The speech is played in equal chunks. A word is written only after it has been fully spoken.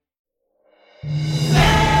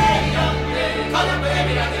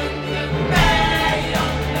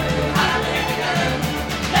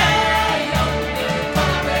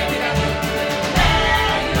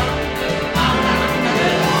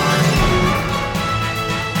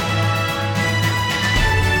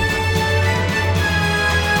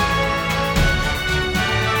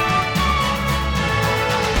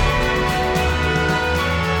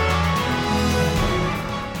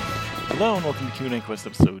Hello and welcome to Q&A Quest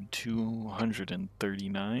episode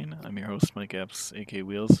 239. I'm your host, Mike Epps, aka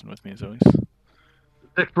Wheels, and with me as always...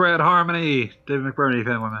 Dick Brad Harmony, David McBurney,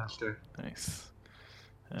 Family Master. Nice.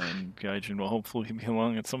 And Gaijin will hopefully be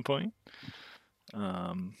along at some point.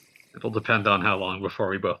 It'll depend on how long before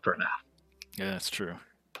we both burn out. Yeah, that's true.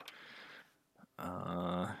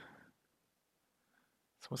 So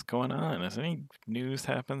what's going on? Has any news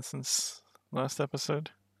happened since last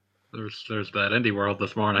episode? There's that Indie World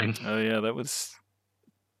this morning. Oh yeah, that was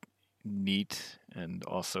neat and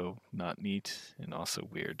also not neat and also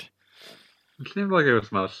weird. It seemed like it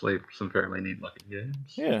was mostly some fairly neat looking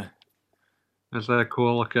games. Yeah. There's that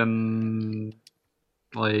cool looking,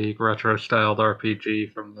 like, retro styled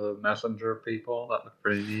RPG from the Messenger people. That looked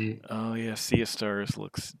pretty neat. Oh yeah, Sea of Stars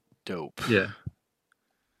looks dope. Yeah.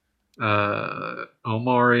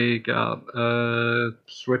 Omori got a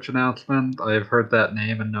Switch announcement. I've heard that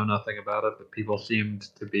name and know nothing about it, but people seemed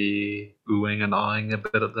to be oohing and ahhing a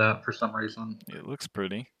bit at that for some reason. It looks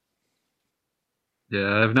pretty.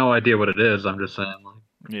 Yeah, I have no idea what it is. I'm just saying, like.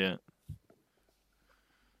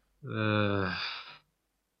 Yeah.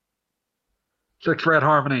 Six Red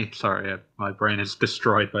Harmony. Sorry, my brain is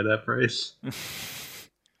destroyed by that phrase.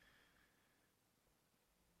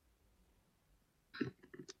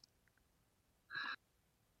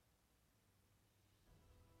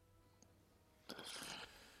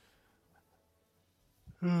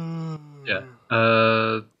 Yeah.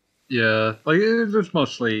 Like it was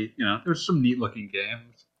mostly, there's some neat looking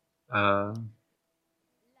games,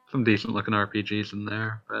 some decent looking RPGs in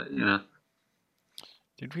there, but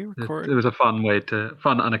Did we record? It was a fun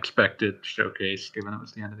unexpected showcase, given it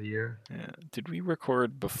was the end of the year. Yeah. Did we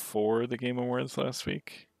record before the Game Awards last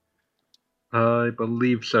week? I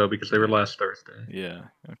believe so, because they were last Thursday. Yeah.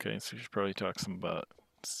 Okay, so we should probably talk about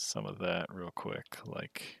some of that real quick.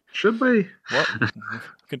 Like, should we? We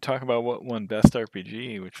could talk about what won Best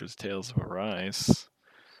RPG, which was Tales of Arise.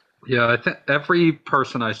 Yeah, I think every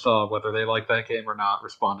person I saw, whether they liked that game or not,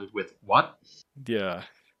 responded with "What?" Yeah.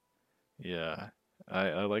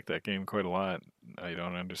 I like that game quite a lot. I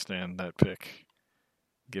don't understand that pick,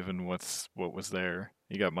 given what was there.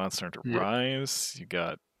 You got Monster Hunter Rise. You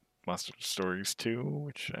got Monster Stories 2,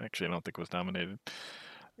 which actually I don't think was nominated.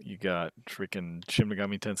 You got freaking Shin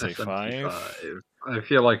Megami Tensei 5. I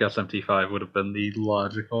feel like SMT 5 would have been the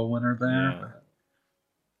logical winner there.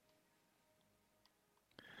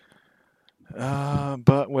 Yeah.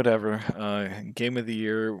 But whatever. Game of the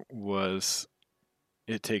year was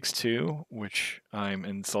It Takes Two, which I'm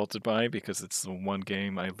insulted by because it's the one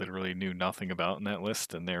game I literally knew nothing about in that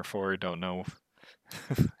list, and therefore don't know.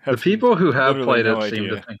 The people who have played it seem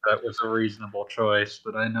to think that was a reasonable choice,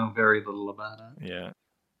 but I know very little about it. Yeah.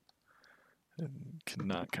 I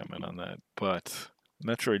cannot comment on that. But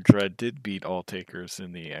Metroid Dread did beat all takers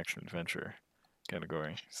in the action-adventure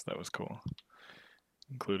category, so that was cool.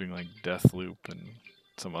 Including like Deathloop and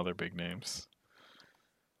some other big names.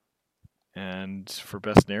 And for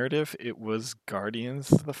Best Narrative, it was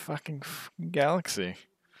Guardians of the fucking Galaxy.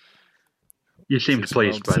 You seemed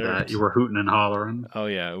pleased by that. You were hooting and hollering. Oh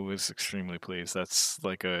yeah, I was extremely pleased. That's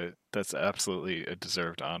absolutely a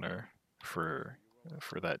deserved honor for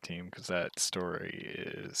that team, because that story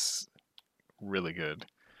is really good.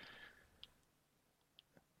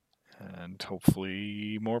 And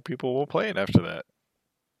hopefully more people will play it after that.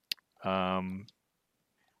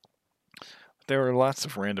 There were lots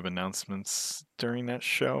of random announcements during that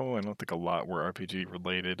show. I don't think a lot were RPG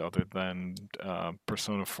related, other than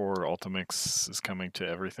Persona 4 Ultimix is coming to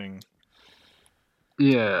everything.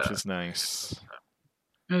 Yeah. Which is nice.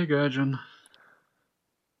 Hey, Gaijin.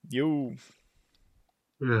 Yo.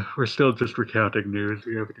 Yeah, we're still just recounting news.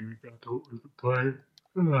 We haven't even got to play.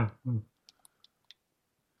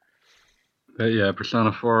 But yeah,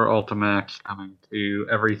 Persona 4 Ultimax coming to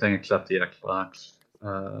everything except the Xbox.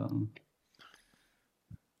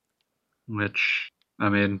 Which, I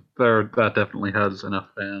mean, that definitely has enough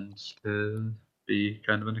fans to be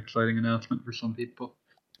kind of an exciting announcement for some people.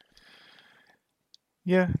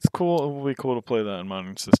 Yeah, it's cool. It will be cool to play that on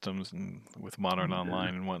modern systems and with modern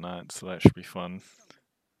online and whatnot, so that should be fun.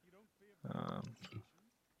 We'll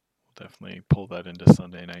definitely pull that into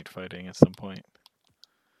Sunday Night Fighting at some point.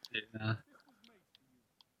 Yeah.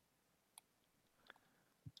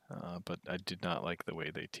 but I did not like the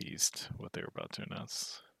way they teased what they were about to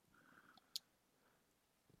announce.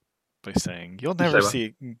 By saying, you'll never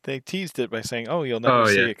see it. They teased it by saying, oh, you'll never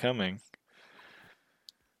see it coming.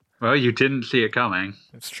 Well, you didn't see it coming.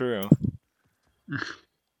 It's true.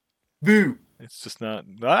 Boo! It's just not.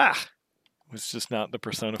 It's just not the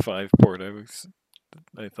Persona 5 port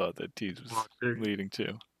I thought that tease was leading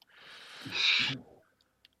to.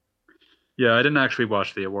 Yeah, I didn't actually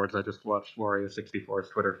watch the awards. I just watched Wario64's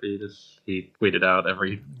Twitter feed as he tweeted out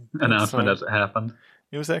every announcement as it happened.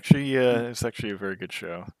 It was actually a very good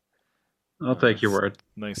show. I'll take your word.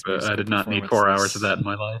 Nice. But I did not need 4 hours of that in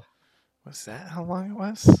my life. Was that how long it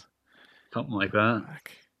was? Something like that.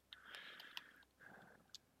 Fuck.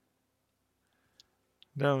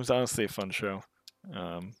 No, it was honestly a fun show.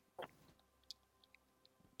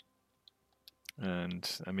 And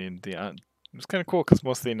I mean, it was kind of cool because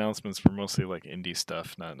most of the announcements were mostly like indie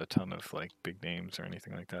stuff, not a ton of like big names or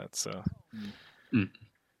anything like that. So,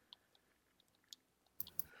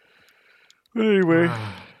 But anyway,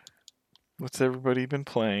 what's everybody been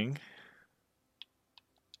playing?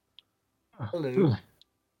 Hello.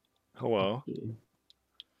 Hello.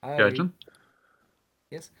 Gotcha.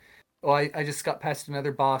 Yes. Well, I just got past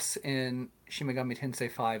another boss in Shin Megami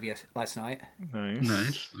Tensei 5 last night.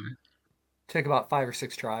 Nice. Took about 5 or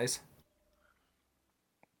 6 tries.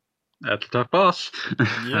 That's a tough boss.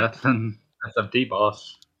 Yeah. That's an SMT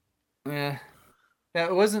boss. Yeah. Yeah,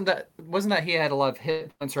 it wasn't that he had a lot of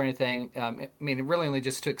hit points or anything. I mean, it really only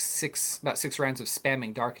just took about 6 rounds of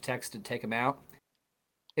spamming dark attacks to take him out.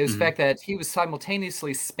 It was the fact that he was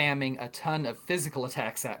simultaneously spamming a ton of physical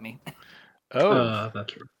attacks at me. Oh,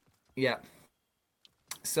 that's true. Yeah.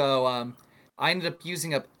 So I ended up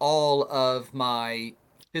using up all of my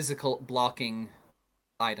physical blocking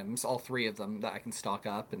items, all 3 of them that I can stock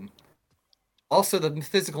up, and also the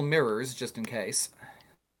physical mirrors, just in case.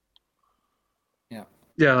 Yeah.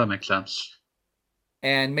 Yeah, that makes sense.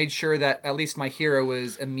 And made sure that at least my hero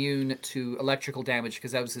was immune to electrical damage,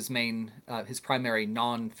 because that was his primary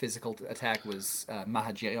non-physical attack was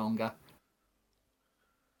Mahajionga.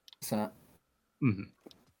 So,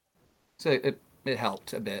 so it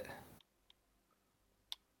helped a bit.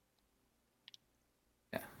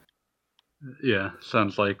 Yeah. Yeah,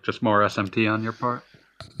 sounds like just more SMT on your part.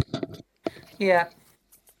 Yeah.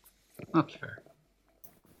 That's fair.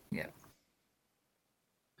 Yeah.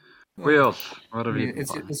 Wheels, what have you been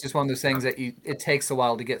playing? It's just one of those things that it takes a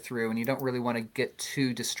while to get through, and you don't really want to get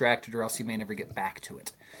too distracted, or else you may never get back to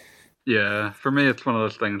it. Yeah, for me, it's one of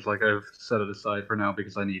those things, like, I've set it aside for now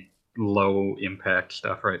because I need low-impact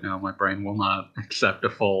stuff right now. My brain will not accept a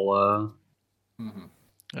full,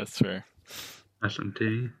 That's fair.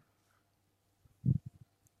 SMT.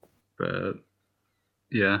 But,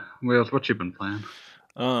 yeah. Wheels, what you been playing?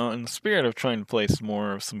 In the spirit of trying to play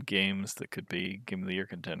some games that could be Game of the Year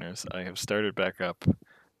contenders, I have started back up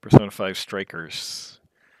Persona 5 Strikers.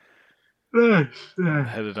 Finally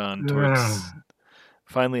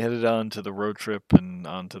headed on to the road trip and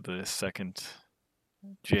onto the second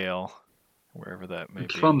jail, wherever that may be.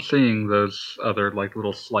 It's fun seeing those other, like,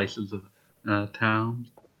 little slices of town.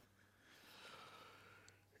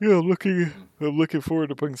 Yeah, I'm looking forward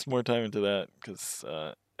to putting some more time into that, because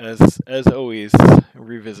as always,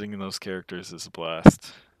 revisiting those characters is a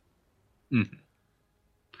blast. And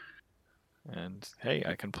hey,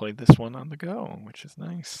 I can play this one on the go, which is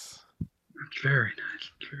nice. That's very nice.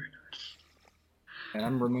 Very nice. And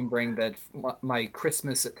I'm remembering that my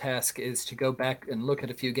Christmas task is to go back and look at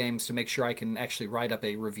a few games to make sure I can actually write up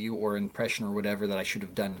a review or impression or whatever that I should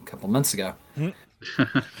have done a couple months ago.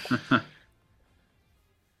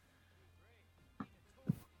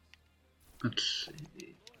 Let's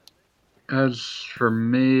see. As for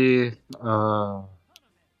me, I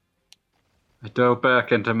dove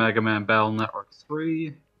back into Mega Man Battle Network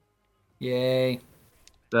 3. Yay.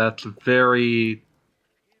 That's very...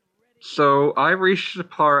 So I reached a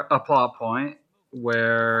plot point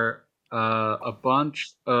where a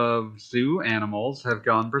bunch of zoo animals have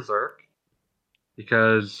gone berserk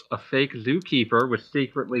because a fake zookeeper was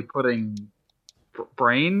secretly putting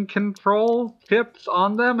brain control chips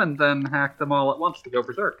on them and then hacked them all at once to go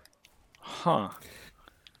berserk. Huh.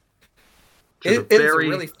 It is a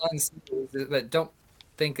really fun series, but don't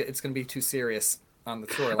think it's going to be too serious on the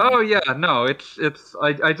storyline. Oh yeah, no, it's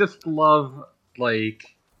I just love, like,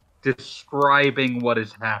 describing what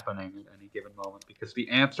is happening at any given moment, because the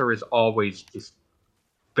answer is always just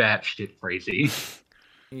batshit crazy.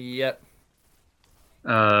 Yep.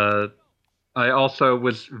 I also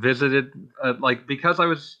was visited, because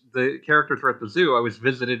the characters were at the zoo, I was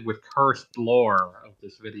visited with cursed lore of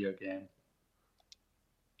this video game.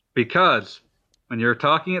 Because when you're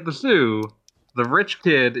talking at the zoo, the rich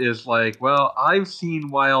kid is like, well, I've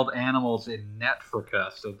seen wild animals in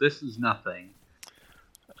Netfrica, so this is nothing.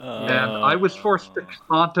 And I was forced to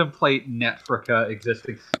contemplate Netfrica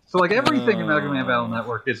existing. So, like, everything in Mega Man Battle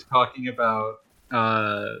Network is talking about,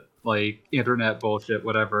 like, internet bullshit,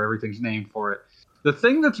 whatever. Everything's named for it. The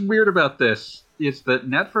thing that's weird about this is that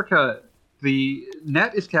Netfrica, the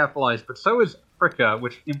net is capitalized, but so is Africa,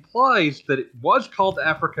 which implies that it was called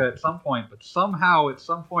Africa at some point, but somehow, at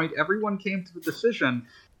some point, everyone came to the decision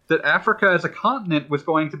that Africa as a continent was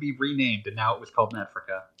going to be renamed, and now it was called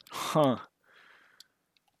Netfrica. Huh.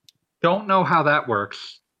 Don't know how that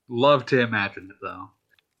works. Love to imagine it, though.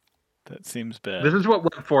 That seems bad. This is what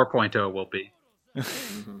Web 4.0 will be.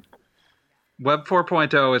 Web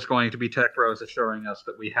 4.0 is going to be Tech Bros assuring us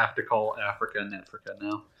that we have to call Africa Netfrica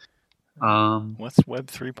now. What's Web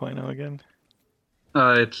 3.0 again?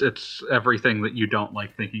 It's everything that you don't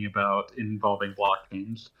like thinking about involving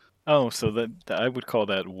blockchains. Oh, so that I would call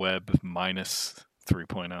that Web minus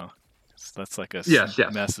 3.0. So that's like a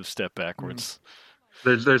massive step backwards.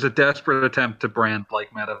 There's a desperate attempt to brand like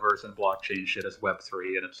metaverse and blockchain shit as Web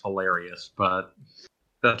 3, and it's hilarious. But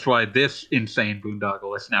that's why this insane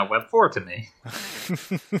boondoggle is now Web 4 to me.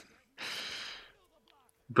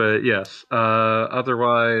 But yes,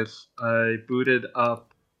 otherwise, I booted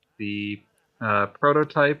up the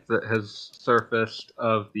prototype that has surfaced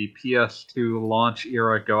of the PS2 launch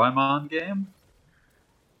era Goemon game.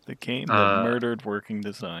 The game that murdered Working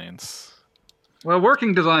Designs. Well,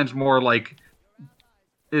 Working Designs more like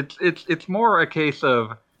it's more a case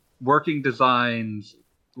of Working Designs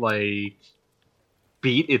like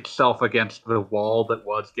beat itself against the wall that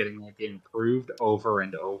was getting that game improved over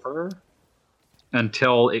and over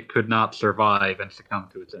until it could not survive and succumb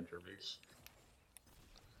to its injuries.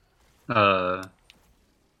 But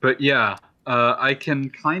yeah, I can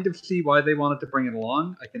kind of see why they wanted to bring it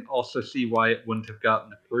along. I can also see why it wouldn't have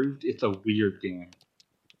gotten approved. It's a weird game.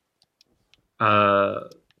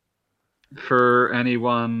 For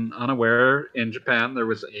anyone unaware, in Japan there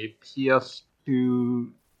was a PS2.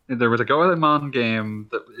 There was a Goemon game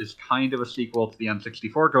that is kind of a sequel to the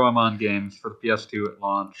N64 Goemon games for the PS2 at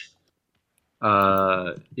launch.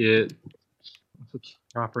 What's its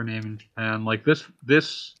proper name in Japan? Like this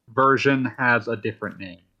version has a different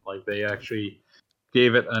name. Like they actually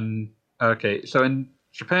gave it an okay. So in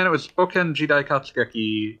Japan it was Boken Jidai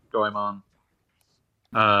Katsugeki Goemon.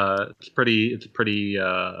 It's a pretty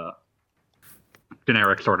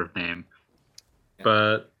generic sort of name,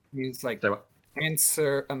 but it's like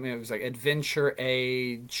answer. I mean, it was like Adventure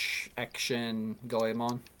Age Action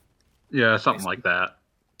Goemon. Yeah, something like that.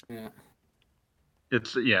 Yeah.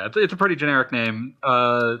 It's a pretty generic name.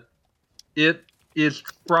 It is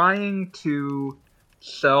trying to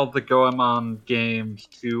sell the Goemon games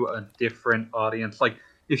to a different audience. Like,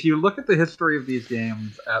 if you look at the history of these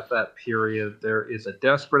games at that period, there is a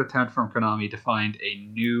desperate attempt from Konami to find a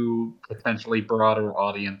new, potentially broader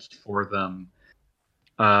audience for them.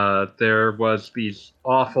 There was these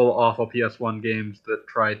awful PS1 games that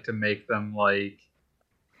tried to make them like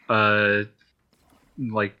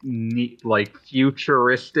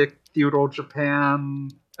futuristic feudal Japan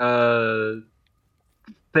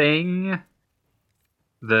thing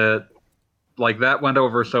that that went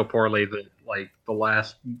over so poorly that the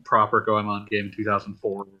last proper Goemon game in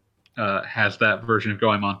 2004 has that version of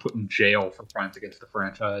Goemon put in jail for crimes against the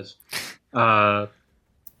franchise. But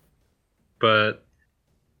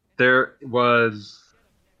there was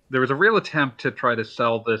a real attempt to try to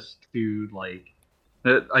sell this to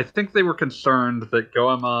I think they were concerned that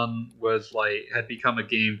Goemon was had become a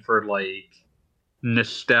game for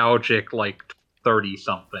nostalgic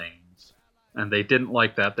 30-somethings, and they didn't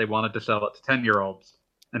like that. They wanted to sell it to 10-year-olds,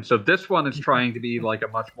 and so this one is trying to be a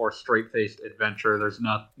much more straight-faced adventure. There's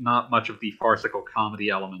not much of the farcical comedy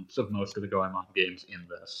elements of most of the Goemon games in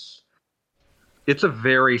this. It's a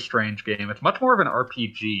very strange game. It's much more of an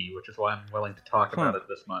RPG, which is why I'm willing to talk about it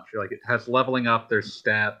this much. It has leveling up. There's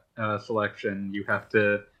stat selection.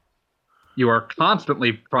 You are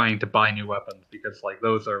constantly trying to buy new weapons because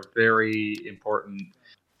those are very important.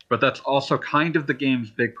 But that's also kind of the game's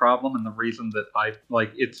big problem, and the reason that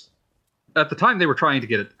it's at the time they were trying to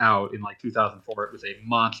get it out in 2004. It was a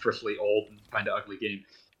monstrously old and kind of ugly game.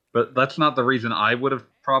 But that's not the reason I would have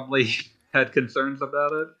probably had concerns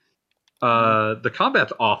about it. The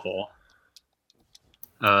combat's awful.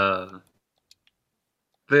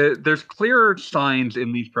 There's clear signs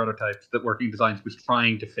in these prototypes that Working Designs was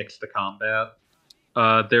trying to fix the combat.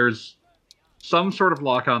 There's some sort of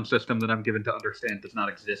lock-on system that I'm given to understand does not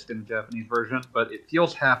exist in the Japanese version, but it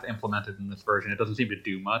feels half implemented in this version. It doesn't seem to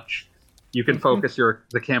do much. You can focus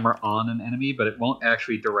the camera on an enemy, but it won't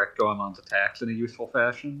actually direct Goemon's attacks in a useful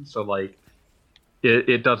fashion. So like,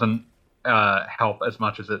 it doesn't help as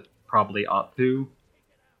much as it probably ought to.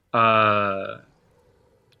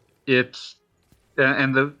 It's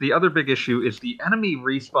and the other big issue is the enemy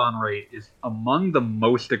respawn rate is among the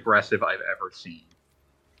most aggressive I've ever seen.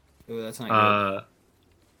 Ooh, that's not good.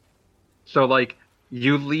 So like,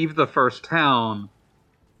 you leave the first town,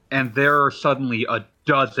 and there are suddenly a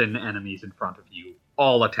dozen enemies in front of you,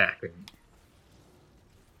 all attacking.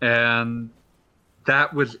 And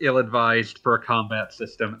that was ill-advised for a combat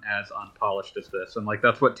system as unpolished as this. And like,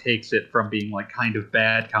 that's what takes it from being like kind of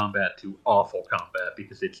bad combat to awful combat,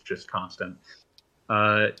 because it's just constant.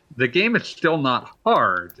 The game is still not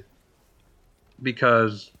hard,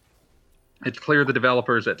 because it's clear the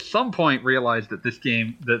developers at some point realized that this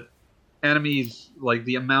game, that enemies, like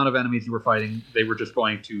the amount of enemies you were fighting, they were just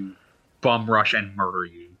going to bum rush and murder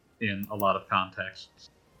you in a lot of contexts.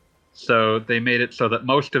 So they made it so that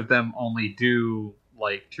most of them only do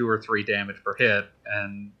like 2 or 3 damage per hit,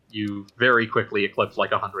 and you very quickly eclipse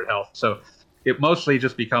like 100 health. So it mostly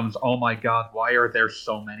just becomes, oh my god, why are there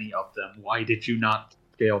so many of them? Why did you not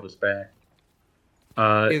scale this back?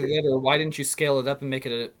 Either why didn't you scale it up and make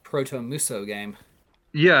it a Proto Muso game?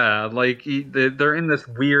 Yeah, like they're in this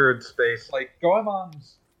weird space. Like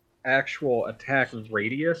Goemon's actual attack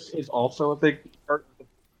radius is also a big part of the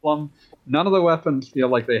problem. None of the weapons feel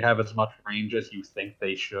like they have as much range as you think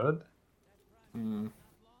they should.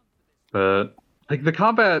 But like, the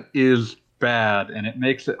combat is bad, and it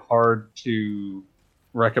makes it hard to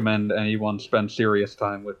recommend anyone spend serious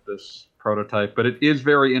time with this prototype. But it is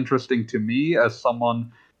very interesting to me as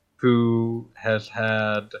someone who has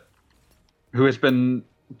been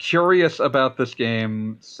curious about this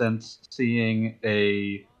game since seeing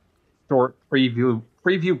a short preview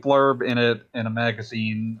blurb in it in a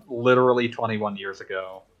magazine literally 21 years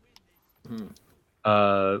ago.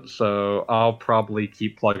 So I'll probably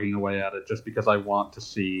keep plugging away at it just because I want to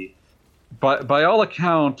see. But by all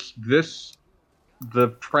accounts,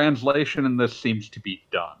 the translation in this seems to be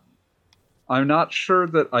done. I'm not sure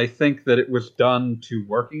that I think that it was done to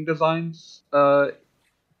working designs,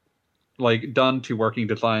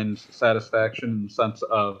 satisfaction, in the sense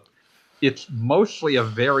of it's mostly a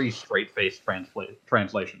very straight-faced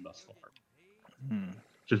translation thus far.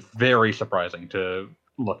 Which is very surprising to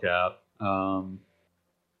look at.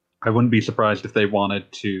 I wouldn't be surprised if they wanted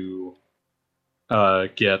to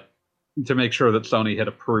make sure that Sony had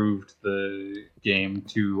approved the game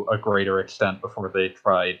to a greater extent before they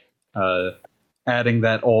tried adding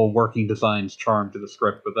that all working designs charm to the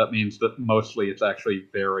script. But that means that mostly it's actually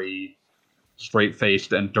very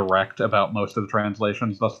straight-faced and direct about most of the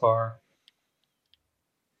translations thus far.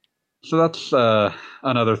 So that's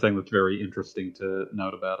another thing that's very interesting to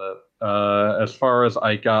note about it. As far as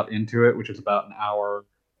I got into it, which is about an hour,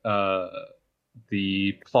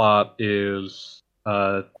 the plot is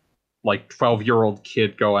like 12-year-old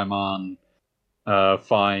kid Goemon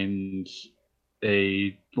finds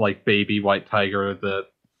a like baby white tiger that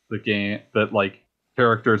like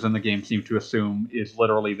characters in the game seem to assume is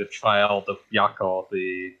literally the child of Byakko,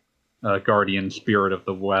 the guardian spirit of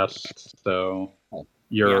the West. So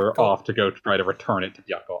you're off to go try to return it to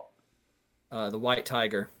Byakko. The white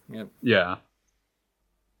tiger. Yep. Yeah.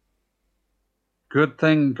 Good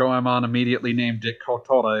thing Goemon immediately named it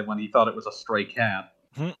Kotore when he thought it was a stray cat.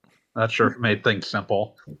 That sure made things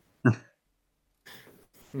simple.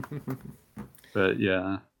 But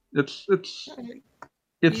yeah, it's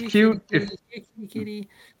cute. Kitty.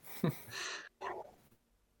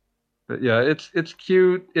 But yeah, it's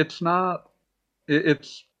cute. It's not.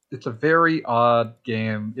 It's a very odd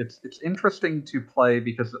game. It's interesting to play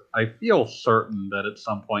because I feel certain that at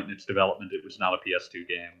some point in its development it was not a PS2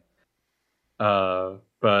 game.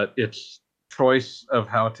 But its choice of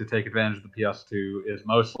how to take advantage of the PS2 is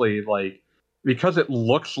mostly like, because it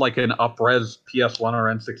looks like an up-res PS1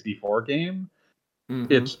 or N64 game,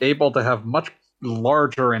 it's able to have much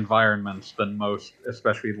larger environments than most,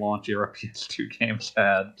 especially launch-era PS2 games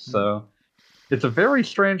had. So it's a very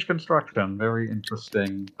strange construction, very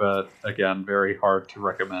interesting, but again, very hard to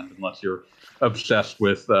recommend unless you're obsessed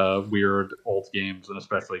with weird old games, and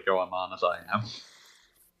especially Goemon, as I am.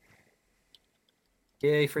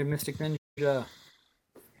 Yay for Mystic Ninja.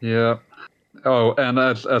 Yeah. Oh, and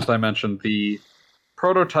as I mentioned, the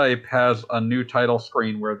prototype has a new title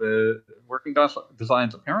screen where the working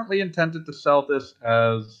designs apparently intended to sell this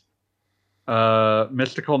as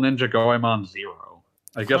Mystical Ninja Goemon Zero.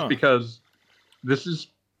 I guess because this is,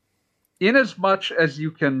 in as much as you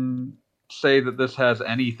can say that this has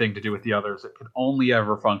anything to do with the others, it could only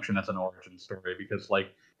ever function as an origin story, because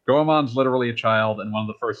like Goemon's literally a child, and one of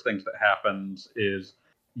the first things that happens is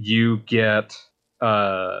you get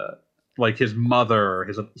like his mother,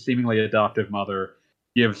 his seemingly adoptive mother,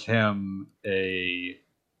 gives him his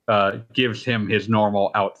normal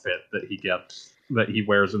outfit that he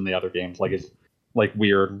wears in the other games, like his like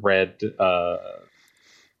weird red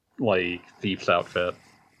like thief's outfit.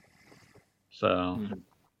 So. Mm-hmm.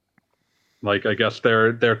 Like, I guess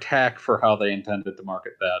their tack for how they intended to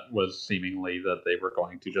market that was seemingly that they were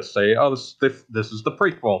going to just say, "Oh, this is the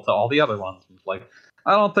prequel to all the other ones." Like,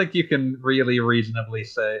 I don't think you can really reasonably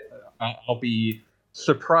say. I'll be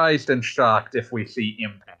surprised and shocked if we see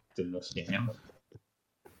Impact in this game.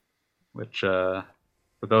 Which, for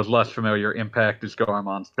those less familiar, Impact is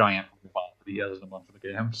Goemon's giant robot that he has in a bunch of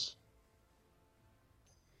the games.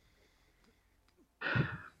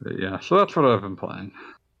 But yeah, so that's what I've been playing.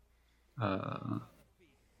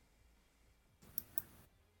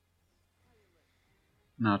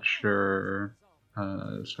 Not sure.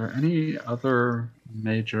 Is there any other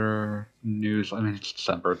major news? I mean, it's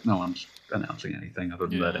December. No one's announcing anything other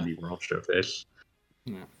than that Indie World Showcase.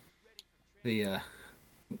 Yeah. The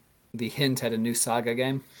hint at a new Saga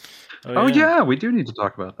game. Oh yeah, we do need to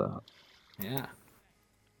talk about that. Yeah.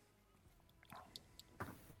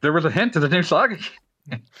 There was a hint at a new Saga game.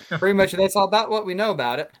 Pretty much that's all about what we know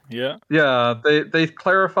about it. Yeah. Yeah, they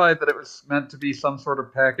clarified that it was meant to be some sort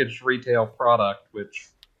of packaged retail product, which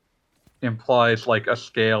implies like a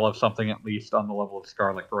scale of something at least on the level of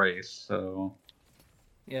Scarlet Grace. So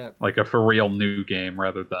yeah, like a for real new game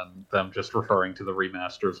rather than them just referring to the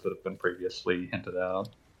remasters that have been previously hinted out.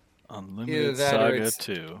 Unlimited Saga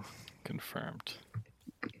 2 confirmed.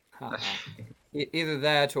 Either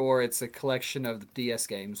that or it's a collection of the DS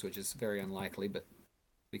games, which is very unlikely, but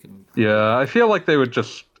we can. Yeah, I feel like they would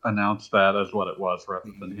just announce that as what it was rather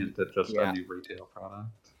than hint at just a new retail product.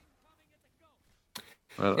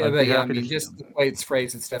 Well, I mean, just the way it's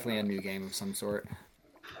phrased, it's definitely a new game of some sort.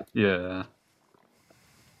 Yeah.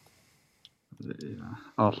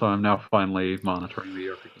 Also, I'm now finally monitoring the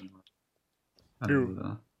RP Gamer.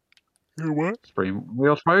 You're what?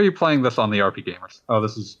 Wheels, why are you playing this on the RP Gamers? Oh,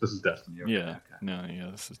 this is Destiny. Okay. Yeah. Okay.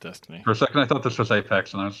 No, this is Destiny. For a second, I thought this was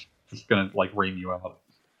Apex, and I was just gonna like ream you out.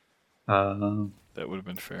 That would have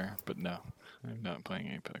been fair, but no, I'm not playing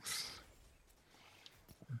Apex.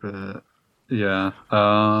 But yeah.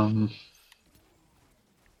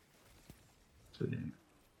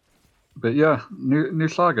 But yeah, new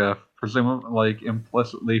Saga, presumably like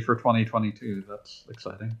implicitly for 2022. That's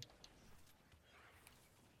exciting.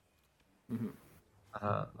 Mm-hmm.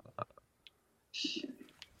 I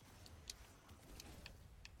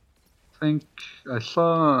think I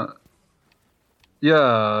saw.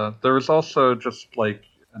 Yeah, there was also just like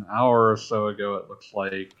an hour or so ago. It looks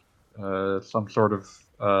like some sort of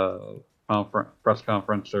press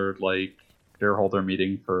conference or like shareholder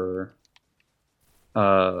meeting for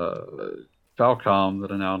Falcom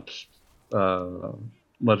that announced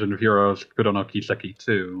Legend of Heroes Kudo no Kiseki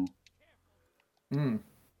 2.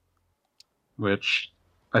 Which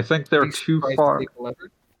I think they're too far.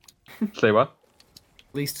 Say what?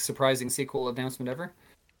 Least surprising sequel announcement ever?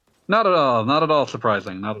 Not at all. Not at all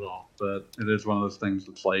surprising. Not at all. But it is one of those things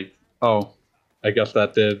that's like, oh, I guess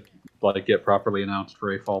that did like get properly announced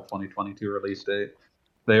for a fall 2022 release date.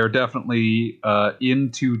 They are definitely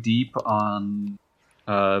in too deep on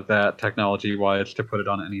that technology-wise to put it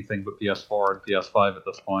on anything but PS4 and PS5 at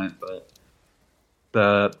this point. But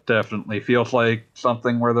that definitely feels like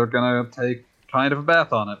something where they're gonna take kind of a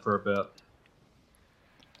bath on it for a bit.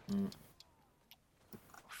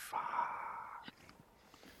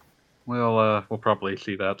 We'll probably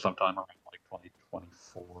see that sometime around like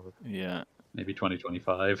 2024. Yeah. Maybe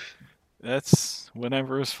 2025. That's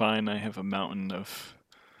whenever is fine. I have a mountain of.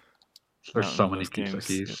 There's so many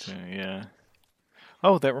Kisekis. Yeah.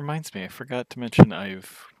 Oh, that reminds me. I forgot to mention I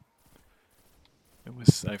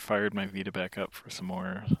fired my Vita back up for some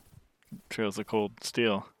more Trails of Cold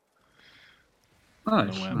Steel.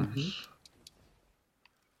 Nice.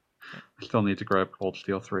 I still need to grab Cold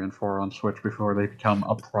Steel 3 and 4 on Switch before they become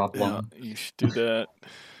a problem. Yeah, you should do that.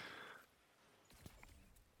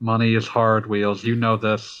 Money is hard, Wheels. You know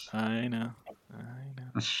this. I know.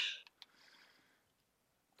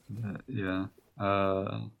 Yeah.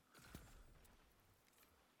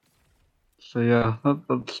 So yeah,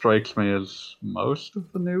 that strikes me as most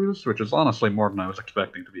of the news, which is honestly more than I was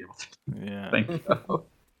expecting to be able to think of.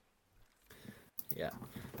 Yeah.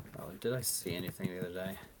 Oh, did I see anything the other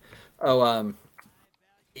day? Oh,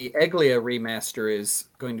 the Eglia remaster is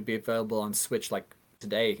going to be available on Switch like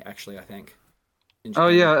today, actually, I think. Oh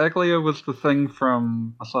yeah, Eglia was the thing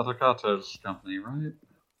from Masato Kato's company, right?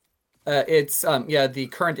 It's the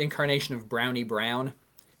current incarnation of Brownie Brown.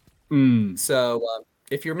 Mm. So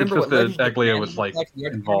if you It's remember just what that Legend of Eglia Mana was looked like like in the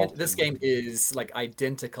art department, involved this in. game is like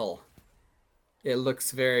identical. It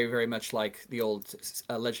looks very, very much like the old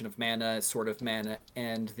Legend of Mana, Sword of Mana,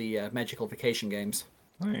 and the Magical Vacation games.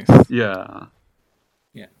 Nice. Yeah.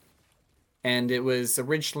 Yeah, and it was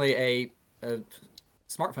originally a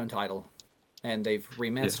smartphone title, and they've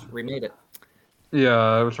remade it.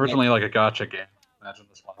 Yeah, it was originally like a gotcha game. Imagine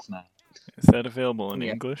this one's now. Is that available in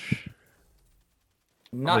Yeah. English?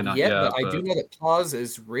 Not not yet, yet, but I do but- know that Pause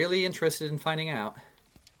is really interested in finding out.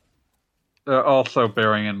 Also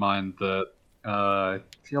bearing in mind that I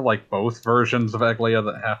feel like both versions of Eglia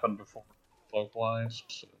that happened before localized.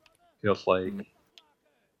 So it feels like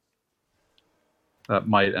that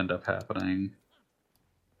might end up happening.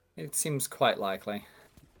 It seems quite likely.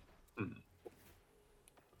 Mhm.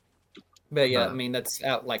 But yeah, I mean that's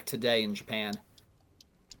out like today in Japan.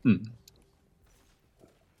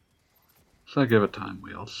 So give it time,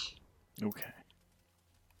 Wheels. Okay.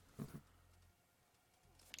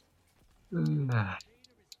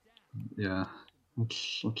 Yeah.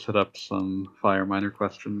 Let's hit up some Fire Miner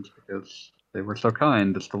questions because they were so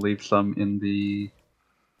kind as to leave some in the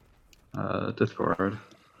Discord.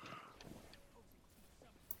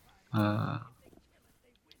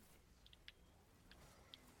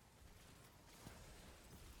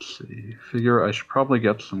 Let's see. Figure I should probably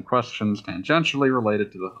get some questions tangentially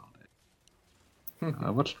related to the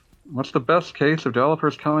holiday. What's the best case of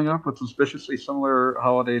developers coming up with suspiciously similar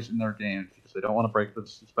holidays in their games because they don't want to break the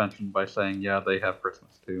suspension by saying, yeah, they have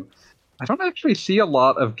Christmas too? I don't actually see a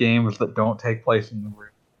lot of games that don't take place in the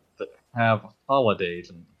room that have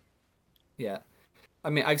holidays in them. Yeah. I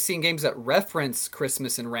mean, I've seen games that reference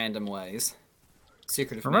Christmas in random ways.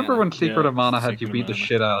 Secret of Remember Mana. when Secret Yeah, of Mana had Secret you of beat the Mana.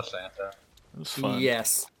 shit out of Santa? It was fun.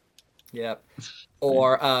 Yes. Yep.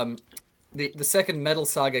 Or the second Metal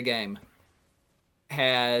Saga game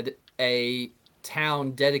had a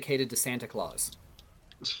town dedicated to Santa Claus.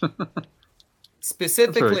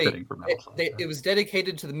 Specifically, fitting for Metal Saga. it was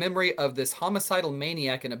dedicated to the memory of this homicidal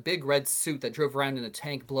maniac in a big red suit that drove around in a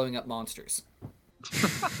tank blowing up monsters.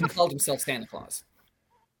 He called himself Santa Claus.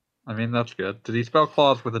 I mean, that's good. Did he spell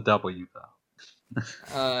Claus with a W,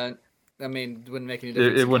 though? I mean, it wouldn't make any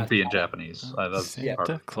difference. It wouldn't be in Japanese. That's Santa part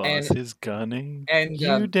of Claus And- is gunning and,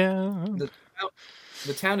 you down.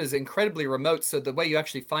 The town is incredibly remote, so the way you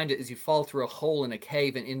actually find it is you fall through a hole in a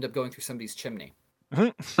cave and end up going through somebody's chimney.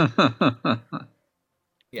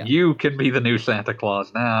 Yeah. You can be the new Santa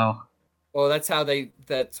Claus now. Well, that's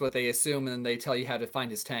what they assume, and then they tell you how to find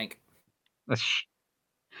his tank.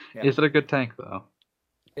 Yeah. Is it a good tank, though?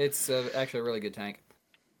 It's actually a really good tank.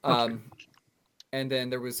 Okay. And then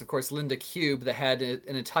there was, of course, Linda Cube that had an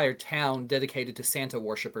entire town dedicated to Santa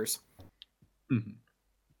worshippers. Mm-hmm.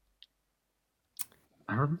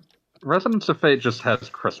 Residents of Fate just has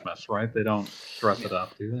Christmas, right? They don't dress it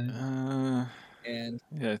up, do they? And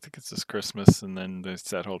Yeah, I think it's this Christmas, and then there's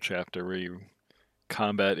that whole chapter where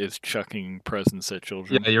combat is chucking presents at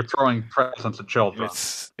children. Yeah, you're throwing presents at children.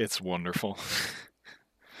 It's wonderful.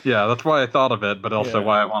 Yeah, that's why I thought of it, but also Yeah.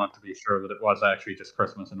 why I wanted to be sure that it was actually just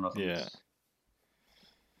Christmas and Residents.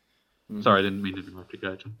 Yeah. Sorry, I didn't mean to interrupt you,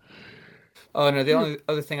 Gaijin. Oh no, the only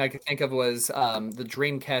other thing I could think of was the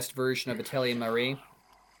Dreamcast version of Atelier Marie,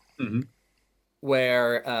 Mm-hmm.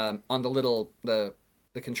 where on the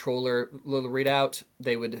controller little readout,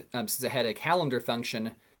 they would since it had a calendar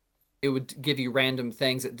function, it would give you random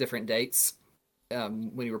things at different dates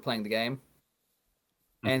when you were playing the game.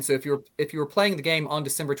 And so if you were playing the game on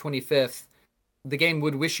December 25th, the game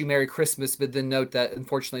would wish you Merry Christmas, but then note that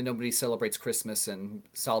unfortunately nobody celebrates Christmas in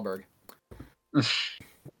Salzburg. I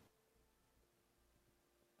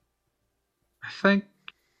think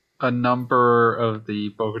a number of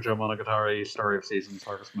the Bokujo Monogatari Story of Seasons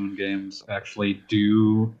Harvest Moon games actually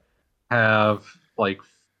do have like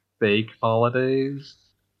fake holidays.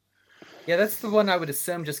 Yeah, that's the one I would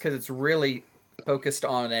assume just because it's really focused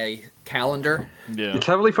on a calendar. Yeah. It's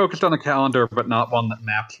heavily focused on a calendar, but not one that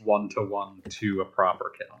maps one-to-one to a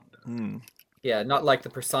proper calendar. Yeah, not like the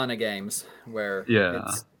Persona games where Yeah.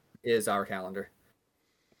 it is our calendar.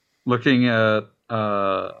 Looking at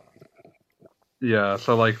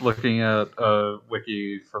so like looking at a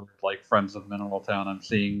wiki for like Friends of Mineral Town, I'm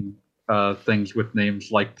seeing things with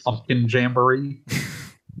names like Pumpkin Jamboree.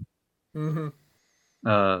 Mm-hmm.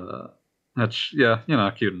 That's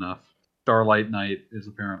cute enough. Starlight Night is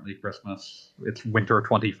apparently Christmas. It's winter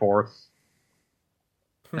 24th.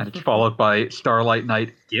 And it's followed by Starlight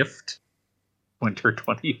Night Gift, winter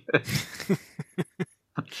 25th.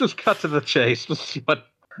 Let's just cut to the chase. This is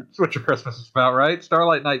what your Christmas is about, right?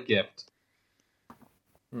 Starlight Night Gift.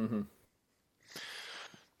 Mm-hmm.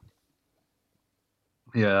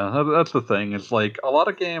 Yeah, that's the thing. Is like a lot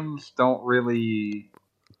of games don't really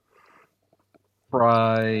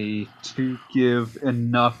try to give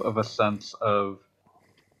enough of a sense of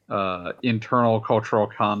internal cultural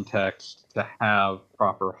context to have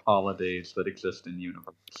proper holidays that exist in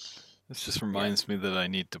universe. This just reminds me that I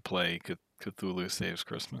need to play Cthulhu Saves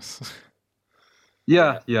Christmas.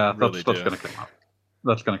 Yeah, Really that's do. gonna come up.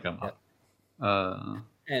 That's gonna come Yep.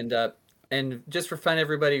 up. And just for fun,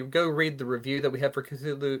 everybody, go read the review that we have for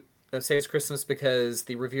Cthulhu Saves Christmas, because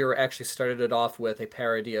the reviewer actually started it off with a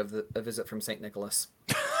parody of A Visit from St. Nicholas.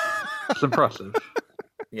 It's impressive.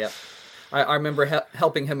 Yep. I remember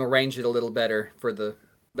helping him arrange it a little better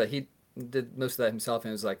but he did most of that himself, and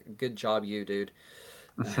it was like, good job, you dude.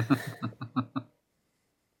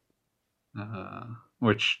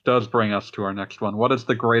 Which does bring us to our next one. What is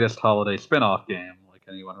the greatest holiday spin-off game? Like,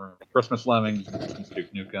 anyone remember Christmas Lemmings, Christmas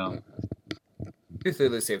Duke Nukem?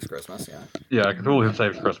 Cthulhu Saves Christmas, yeah. Yeah, Cthulhu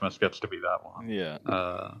Saves Christmas gets to be that one. Yeah.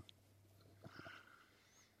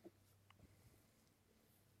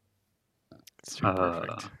 It's too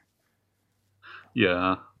perfect.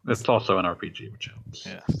 Yeah, it's also an RPG, which helps.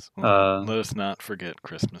 Yes. Well, let us not forget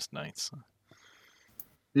Christmas nights.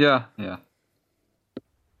 Yeah.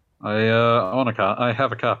 I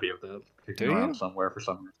have a copy of that kicking around somewhere for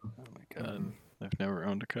some reason. Oh my god, I've never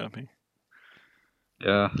owned a copy.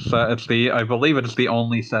 Yeah, so I believe it's the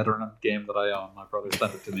only Saturn game that I own. My brother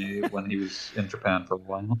sent it to me when he was in Japan for a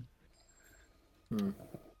while.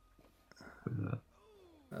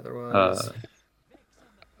 Otherwise,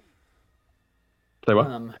 say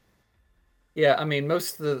what? Yeah, I mean,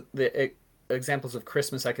 most of the examples of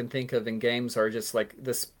Christmas I can think of in games are just like,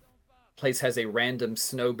 this place has a random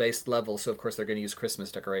snow-based level, so of course they're going to use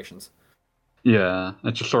Christmas decorations. Yeah,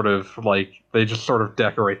 it's just sort of like they just sort of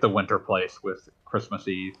decorate the winter place with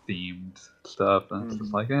Christmassy themed stuff, and it's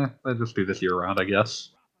just like, they just do this year round, I guess.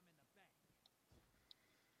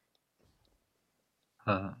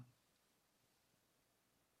 But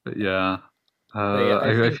yeah,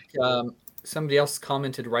 I think somebody else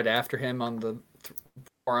commented right after him on the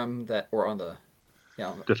forum or on the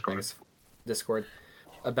Discord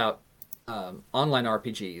about online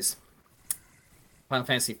RPGs. Final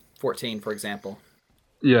Fantasy 14, for example.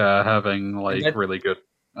 Yeah, having like really good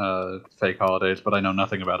fake holidays, but I know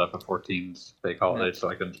nothing about FF14's fake holidays, so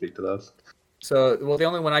I couldn't speak to those. So, well, the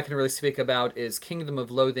only one I can really speak about is Kingdom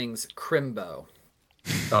of Loathing's Crimbo.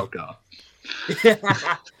 Oh god.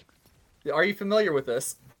 Are you familiar with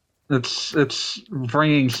this? It's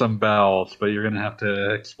ringing some bells, but you're gonna have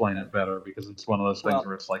to explain it better, because it's one of those things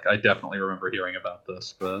where it's like, I definitely remember hearing about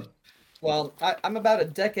this, but. Well, I'm about a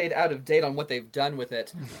decade out of date on what they've done with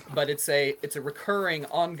it, but it's a recurring,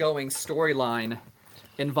 ongoing storyline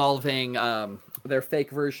involving their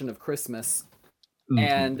fake version of Christmas.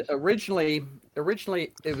 And originally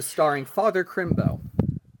it was starring Father Crimbo,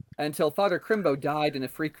 until Father Crimbo died in a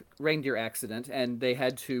freak reindeer accident, and they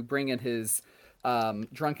had to bring in his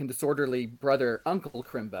drunk and disorderly brother, Uncle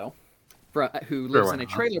Crimbo, who lives in a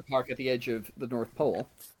trailer park at the edge of the North Pole.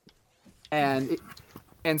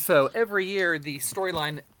 And so every year the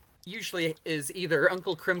storyline usually is either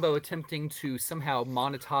Uncle Crimbo attempting to somehow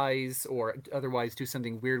monetize or otherwise do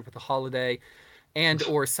something weird with the holiday, and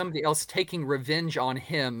or somebody else taking revenge on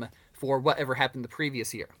him for whatever happened the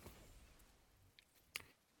previous year.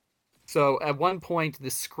 So at one point,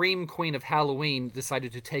 the Scream Queen of Halloween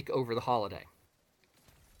decided to take over the holiday.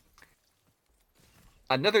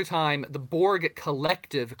 Another time, the Borg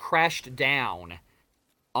Collective crashed down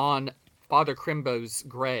on Father Crimbo's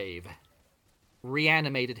grave,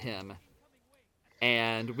 reanimated him,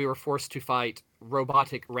 and we were forced to fight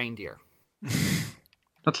robotic reindeer.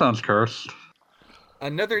 That sounds cursed.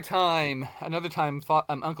 Another time,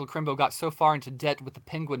 Uncle Crimbo got so far into debt with the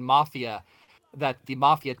Penguin Mafia that the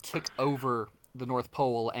Mafia took over the North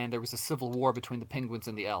Pole, and there was a civil war between the Penguins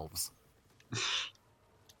and the Elves.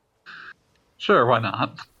 Sure, why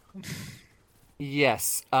not?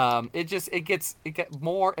 Yes, it gets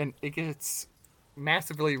more, and it gets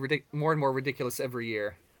massively more and more ridiculous every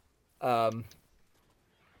year, and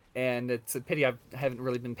it's a pity I haven't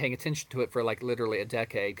really been paying attention to it for like literally a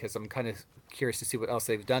decade, because I'm kind of curious to see what else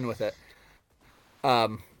they've done with it.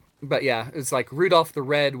 But yeah, it's like Rudolph the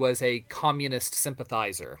Red was a communist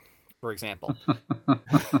sympathizer, for example.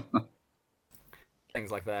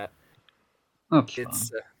 Things like that.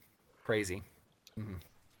 It's crazy. Mm-hmm.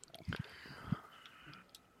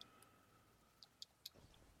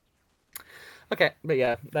 Okay, but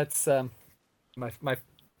yeah, that's my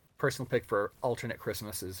personal pick for alternate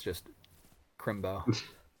Christmas is just Crimbo.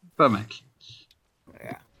 That makes sense.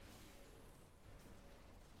 Yeah.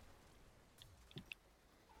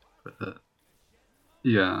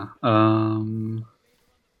 Yeah.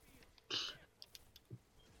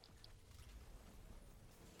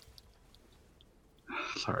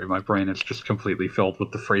 Sorry, my brain is just completely filled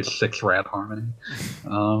with the phrase six rat harmony.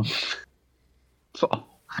 That's all.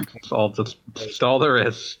 That's all there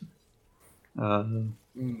is.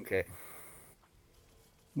 Okay.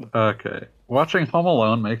 Okay. Watching Home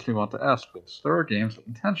Alone makes me want to ask this. There are games that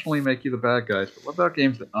intentionally make you the bad guys, but what about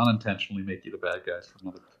games that unintentionally make you the bad guys from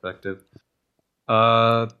another perspective?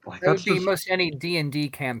 Like That would that's be just most any D&D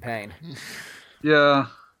campaign. yeah,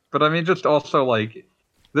 but I mean, just also like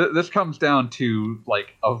this comes down to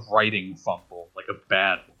like a writing fumble, like a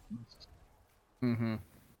bad one, Mm-hmm.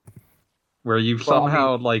 where you've Well, I mean,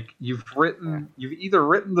 somehow like you've either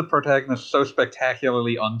written the protagonist so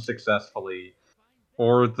spectacularly unsuccessfully,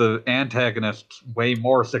 or the antagonist way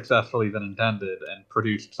more successfully than intended, and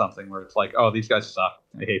produced something where it's like, oh, these guys suck.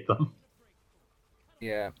 I hate them.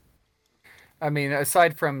 yeah. I mean,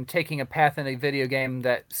 aside from taking a path in a video game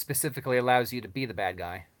that specifically allows you to be the bad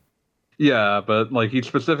guy. Yeah, but like he's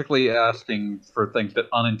specifically asking for things that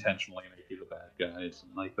unintentionally make you the bad guys,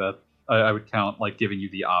 and like that, I would count like giving you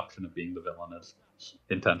the option of being the villain as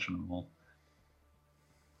intentional.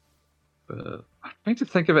 But I'm trying to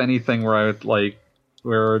think of anything where I would like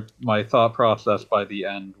where my thought process by the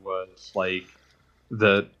end was like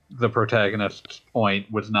the protagonist's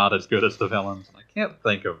point was not as good as the villain's, and I can't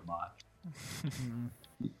think of much.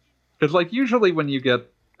 Because like usually when you get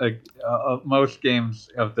most games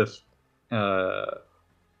of this, uh,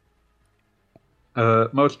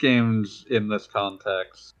 most games in this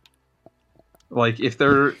context, like if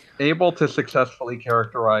they're able to successfully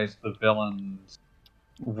characterize the villains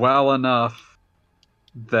well enough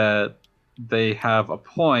that they have a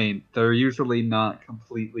point, they're usually not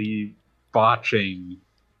completely botching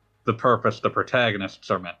the purpose the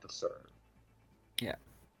protagonists are meant to serve. Yeah.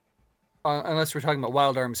 Unless we're talking about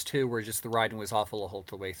Wild Arms 2, where just the writing was awful the whole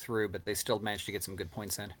way through, but they still managed to get some good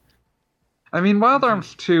points in. I mean, Wild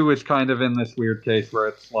Arms 2 is kind of in this weird case where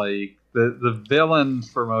it's like the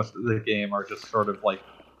villains for most of the game are just sort of like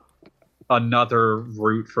another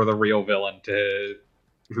route for the real villain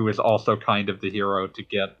who is also kind of the hero to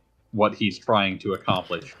get what he's trying to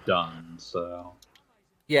accomplish done. So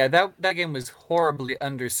yeah, that game was horribly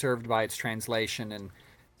underserved by its translation, and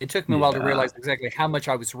it took me a while to realize exactly how much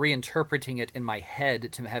I was reinterpreting it in my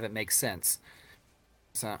head to have it make sense.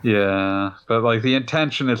 So yeah, but like the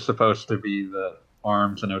intention is supposed to be that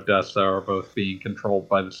Arms and Odessa are both being controlled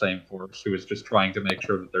by the same force, who is just trying to make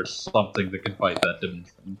sure that there's something that can fight that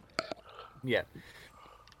dimension. yeah.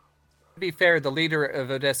 To be fair, the leader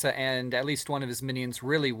of Odessa and at least one of his minions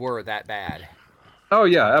really were that bad. Oh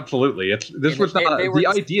yeah, absolutely. The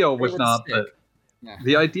idea was not that. Yeah.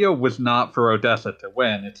 The idea was not for Odessa to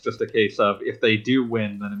win. It's just a case of if they do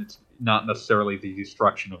win, then it's not necessarily the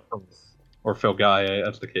destruction of Earth or Filgaia,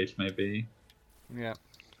 as the case may be. Yeah.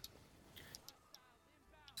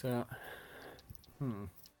 So,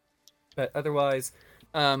 But otherwise,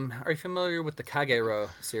 are you familiar with the Kagero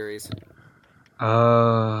series?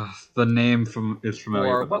 The name is familiar.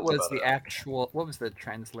 Or what was the actual? What was the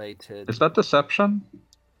translated? Is that Deception?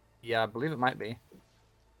 Yeah, I believe it might be.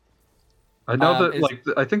 I know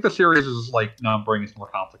that I think the series is like numbering is more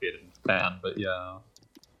complicated in Japan, but yeah.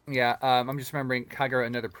 Yeah, I'm just remembering Kagero,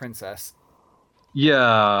 Another Princess.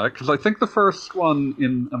 Yeah, because I think the first one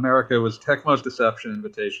in America was Tecmo's Deception: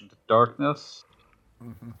 Invitation to Darkness.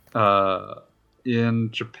 Mm-hmm.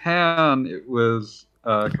 In Japan, it was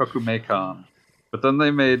Kokumeikan, but then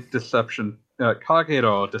they made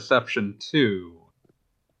Kagero Deception 2,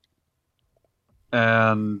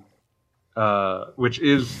 and which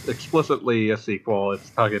is explicitly a sequel. It's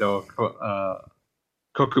Kagero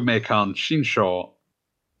Kokumeikan Shinsho,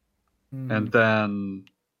 and then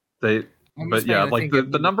but yeah, like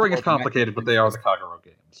the numbering is complicated, but they are the Kagero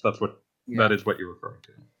games. That is what you're referring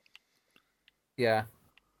to. Yeah.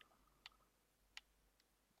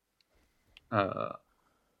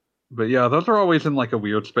 But yeah, those are always in like a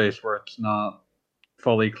weird space where it's not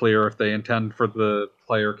fully clear if they intend for the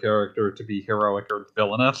player character to be heroic or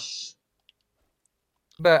villainous.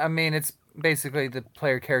 But I mean, it's basically the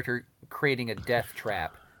player character creating a death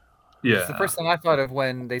trap. Yeah. It's the first thing I thought of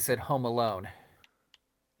when they said Home Alone.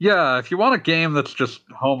 Yeah, if you want a game that's just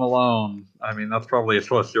Home Alone, I mean, that's probably as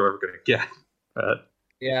close as you're ever going to get. But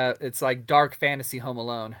yeah, it's like dark fantasy Home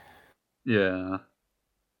Alone. Yeah.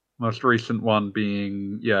 Most recent one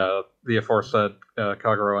being, the aforesaid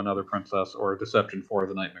Kagero, Another Princess, or Deception 4,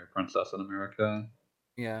 The Nightmare Princess in America.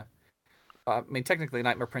 Yeah. I mean, technically,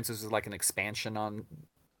 Nightmare Princess is like an expansion on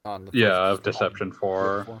the of Deception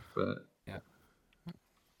 4. But yeah.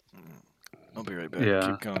 I'll be right back.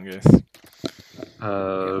 Yeah. Keep going, guys.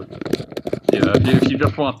 Yeah, if you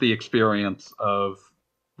just want the experience of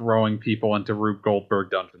throwing people into Rube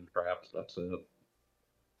Goldberg dungeon traps, that's it.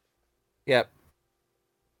 Yep.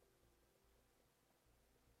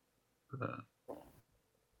 Let's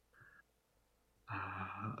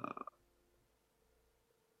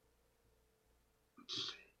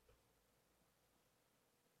see.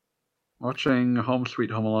 Watching Home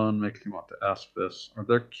Sweet Home Alone makes me want to ask this. Are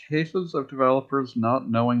there cases of developers not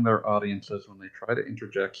knowing their audiences when they try to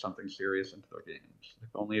interject something serious into their games? If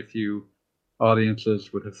only a few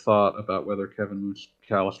audiences would have thought about whether Kevin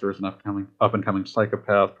McAllister is an up-and-coming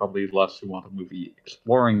psychopath, probably less who want a movie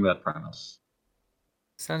exploring that premise.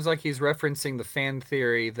 Sounds like he's referencing the fan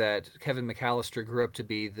theory that Kevin McAllister grew up to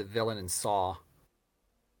be the villain in Saw.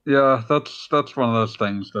 Yeah, that's one of those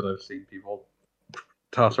things that I've seen people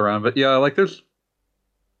toss around. But yeah, like there's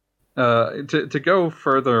to go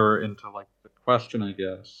further into like the question, I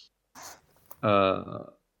guess.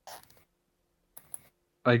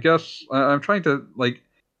 I guess I'm trying to like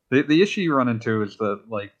the issue you run into is that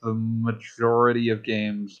like the majority of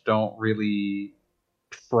games don't really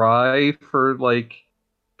try for like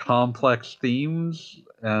complex themes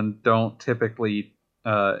and don't typically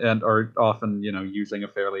and are often using a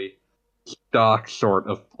fairly stock sort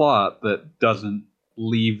of plot that doesn't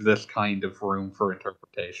leave this kind of room for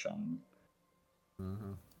interpretation.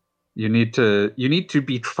 Mm-hmm. You need to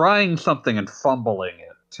be trying something and fumbling it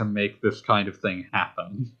to make this kind of thing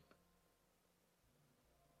happen.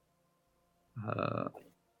 I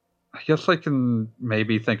guess I can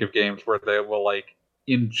maybe think of games where they will like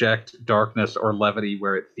inject darkness or levity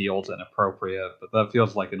where it feels inappropriate, but that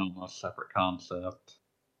feels like an almost separate concept.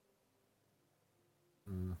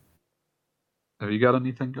 Mm. Have you got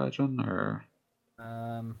anything, Gaijin, or?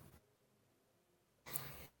 I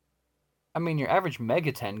mean, your average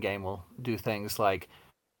Megaten game will do things like,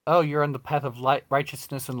 "Oh, you're on the path of light,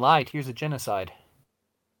 righteousness, and light. Here's a genocide."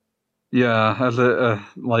 Yeah, as a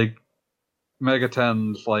like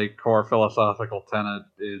Megaten's like core philosophical tenet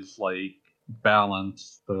is like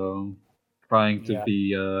balance, so trying to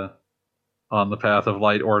be on the path of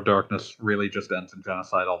light or darkness really just ends in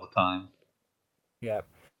genocide all the time. Yeah.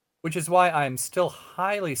 Which is why I'm still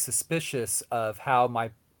highly suspicious of how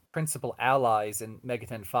my principal allies in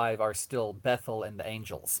Megaten 5 are still Bethel and the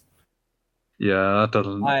Angels. Yeah, that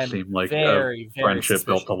doesn't seem like a friendship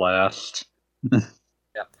built to last.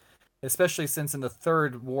 Yeah. Especially since in the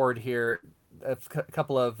third ward here, a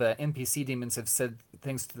couple of NPC demons have said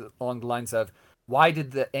things along the lines of, "Why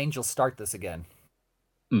did the Angels start this again?"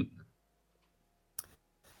 Hmm.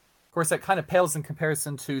 Of course, that kind of pales in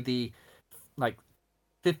comparison to the, like,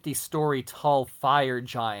 50-story tall fire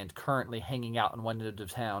giant currently hanging out in one end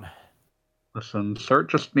of town. Listen, Cert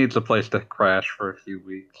just needs a place to crash for a few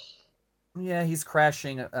weeks. Yeah, he's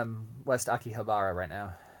crashing West Akihabara right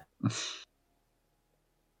now.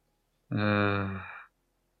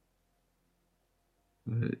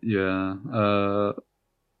 Yeah.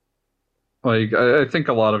 Like I think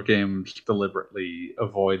a lot of games deliberately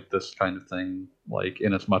avoid this kind of thing, like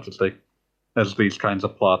in as much as these kinds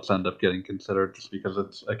of plots end up getting considered, just because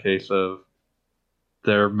it's a case of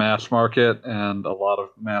they're mass market, and a lot of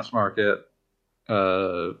mass market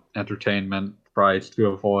entertainment tries to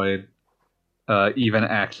avoid even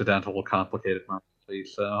accidental complicated mercy.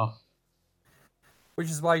 So, which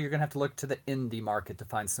is why you're gonna have to look to the indie market to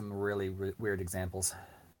find some really weird examples.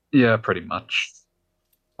 Yeah, pretty much.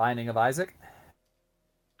 Binding of Isaac.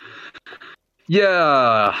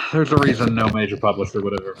 Yeah, there's a reason no major publisher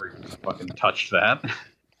would have ever fucking touched that.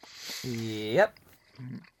 Yep.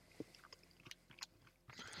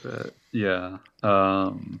 But yeah,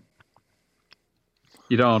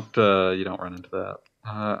 you don't run into that.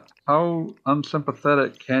 How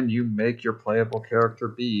unsympathetic can you make your playable character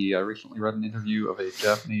be? I recently read an interview of a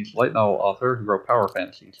Japanese light novel author who wrote power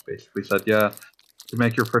fantasies. Basically said, yeah, to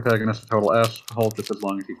make your protagonist a total asshole just as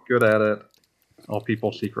long as he's good at it. All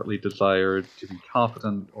people secretly desired to be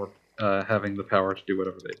competent or having the power to do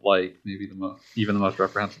whatever they like. Maybe even the most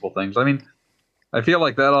reprehensible things. I mean, I feel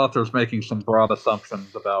like that author's making some broad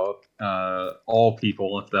assumptions about all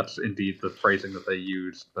people, if that's indeed the phrasing that they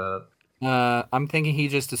use. But I'm thinking he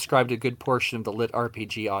just described a good portion of the lit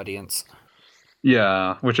RPG audience.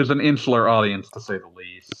 Yeah, which is an insular audience to say the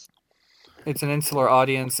least. It's an insular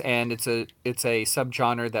audience, and it's a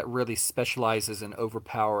subgenre that really specializes in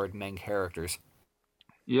overpowered main characters.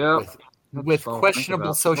 Yeah, with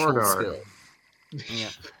questionable social skills. Yeah.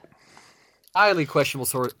 Highly questionable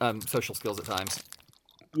social skills at times.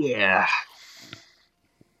 Yeah.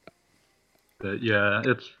 Yeah,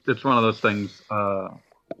 it's one of those things.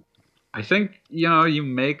 I think you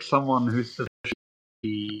make someone who's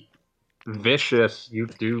sufficiently vicious, you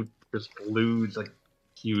do just lose a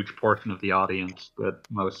huge portion of the audience that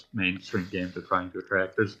most mainstream games are trying to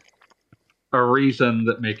attract. There's a reason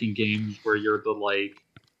that making games where you're the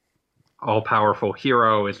all-powerful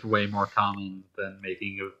hero is way more common than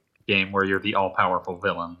making a game where you're the all-powerful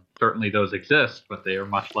villain. Certainly those exist, but they are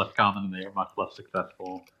much less common and they are much less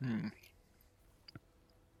successful.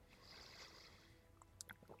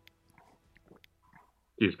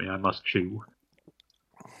 Excuse me, I must chew.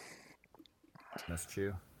 Must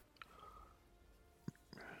chew.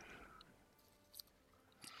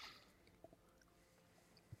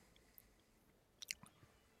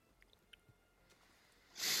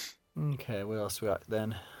 Okay, what else we got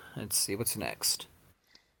then? Let's see, what's next?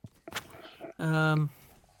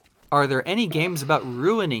 Are there any games about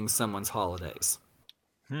ruining someone's holidays?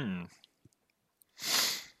 Again,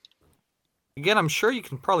 I'm sure you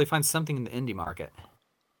can probably find something in the indie market.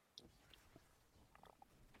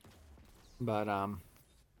 But, Oh,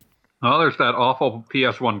 there's that awful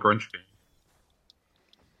PS1 Grinch game.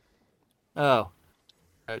 Oh.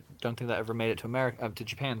 I don't think that ever made it to to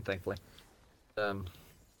Japan, thankfully.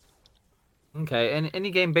 Okay, and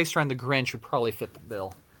any game based around the Grinch would probably fit the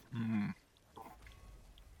bill.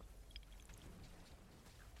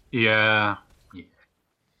 Yeah.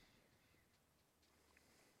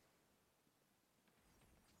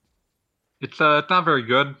 It's not very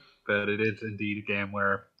good, but it is indeed a game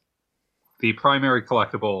where the primary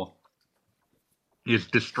collectible is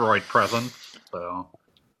destroyed presents, so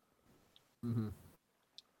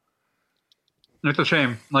it's a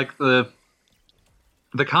shame. Like the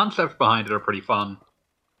concepts behind it are pretty fun.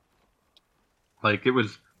 Like it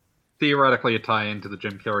was theoretically a tie-in to the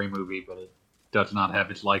Jim Carrey movie, but it does not have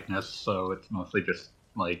his likeness, so it's mostly just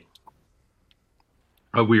like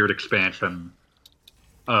a weird expansion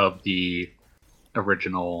of the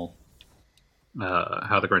original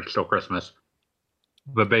How the Grinch Stole Christmas.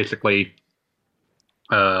 But basically,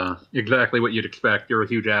 exactly what you'd expect. You're a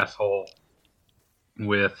huge asshole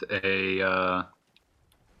with a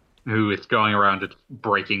who is going around just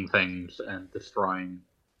breaking things and destroying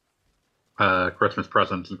Christmas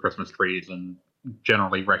presents and Christmas trees and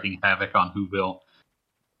generally wreaking havoc on Whoville.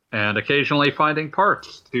 And occasionally finding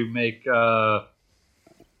parts to make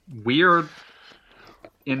weird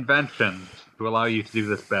inventions to allow you to do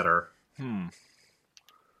this better.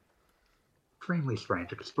 Extremely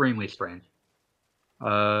strange. Extremely strange.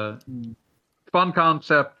 Fun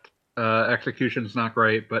concept. Execution's not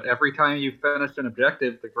great, but every time you finish an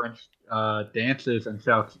objective, the Grinch dances and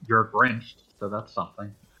shouts, "You're Grinched," so that's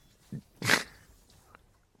something.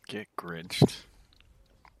 Get Grinched.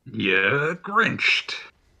 Yeah, Grinched.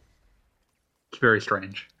 It's very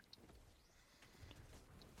strange.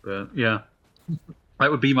 But yeah, that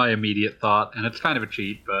would be my immediate thought, and it's kind of a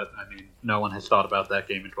cheat, but I mean, no one has thought about that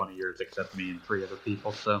game in 20 years except me and 3 other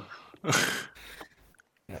people, so.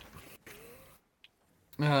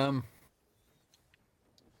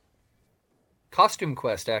 Costume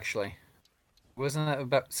Quest, actually. Wasn't that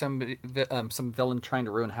about some villain trying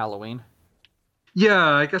to ruin Halloween? Yeah,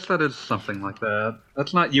 I guess that is something like that.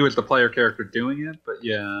 That's not you as the player character doing it, but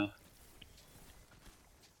yeah.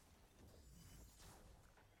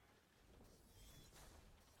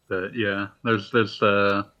 But yeah, there's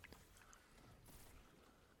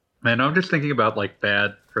man, I'm just thinking about like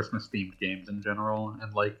bad Christmas themed games in general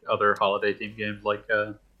and like other holiday themed games like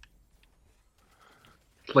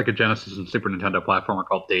it's like a Genesis and Super Nintendo platformer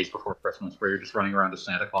called Days Before Christmas where you're just running around as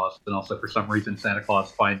Santa Claus and also for some reason Santa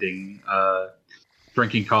Claus finding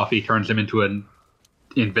drinking coffee turns him into an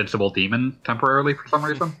invincible demon temporarily for some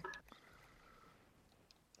reason.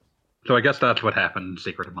 So I guess that's what happened in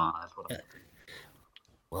Secret of Mana.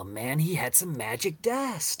 Well, man, he had some magic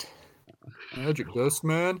dust. Magic dust,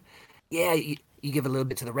 man? Yeah, you give a little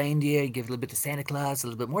bit to the reindeer, you give a little bit to Santa Claus, a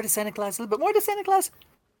little bit more to Santa Claus, a little bit more to Santa Claus.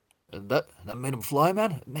 And that made him fly,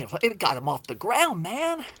 man. It got him off the ground,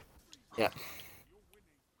 man. Yeah.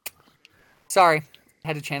 Sorry.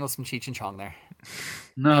 Had to channel some Cheech and Chong there.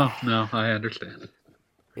 No, I understand.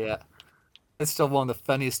 Yeah. That's still one of the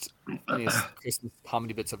funniest Christmas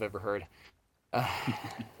comedy bits I've ever heard.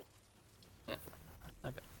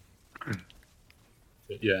 Okay.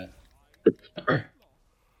 Yeah.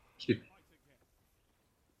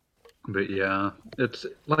 But yeah, it's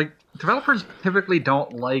like developers typically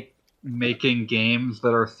don't like making games that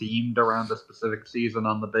are themed around a specific season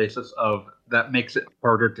on the basis of that makes it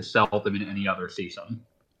harder to sell them in any other season.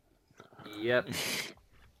 Yep.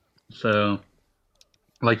 So,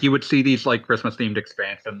 like, you would see these, like, Christmas-themed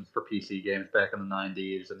expansions for PC games back in the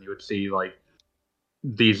 90s, and you would see, like,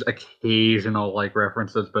 these occasional, like,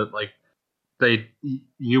 references, but, like,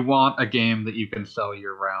 you want a game that you can sell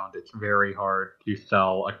year round. It's very hard to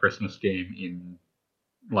sell a Christmas game in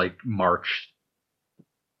like March.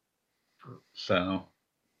 So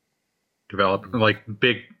like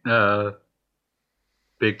big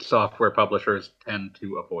software publishers tend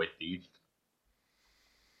to avoid these.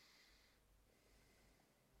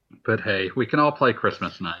 But hey, we can all play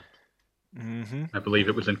Christmas Night. Mm-hmm. I believe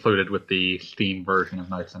it was included with the Steam version of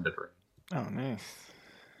Nights Into Dream. Oh, nice.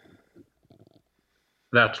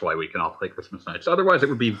 That's why we can all play Christmas Nights. Otherwise, it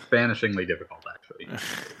would be vanishingly difficult, actually.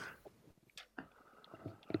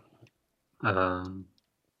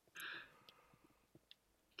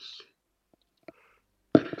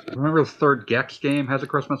 Remember the third Gex game has a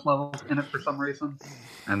Christmas level in it for some reason?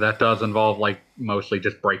 And that does involve, like, mostly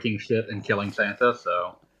just breaking shit and killing Santa,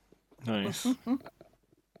 so... Nice.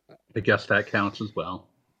 I guess that counts as well.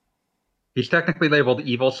 He's technically labeled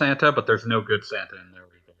Evil Santa, but there's no good Santa in there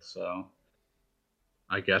either, so...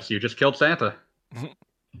 I guess you just killed Santa.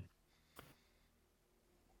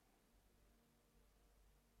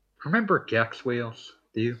 Remember Gex Wheels?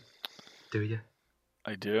 Do you?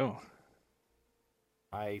 I do.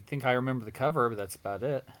 I think I remember the cover, but that's about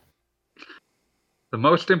it. The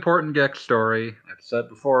most important Gex story, I've said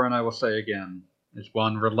before and I will say again, is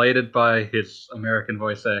one related by his American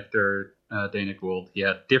voice actor, Dana Gould. He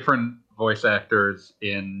had different voice actors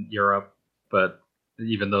in Europe, but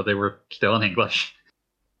even though they were still in English.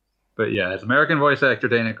 But yeah, his American voice actor,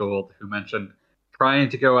 Dana Gould, who mentioned trying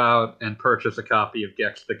to go out and purchase a copy of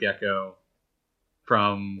Gex the Gecko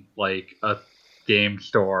from, like, a game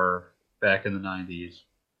store back in the 90s,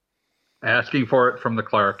 asking for it from the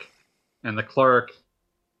clerk, and the clerk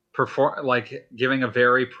giving a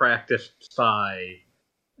very practiced sigh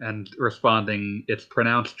and responding, "It's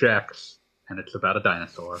pronounced Jex, and it's about a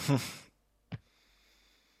dinosaur."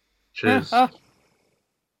 Which is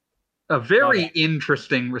a very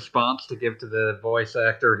interesting response to give to the voice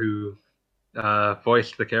actor who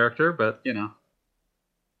voiced the character, but, you know,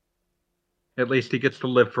 at least he gets to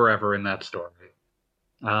live forever in that story.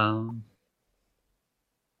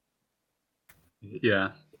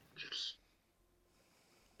 Yeah.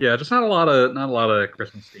 Just not a lot of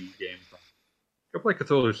Christmas themed games. Go play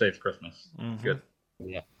Cthulhu Saves Christmas. Mm-hmm. Good.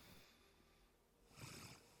 Yeah.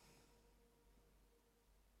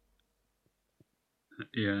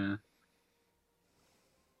 Yeah.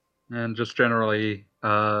 And just generally,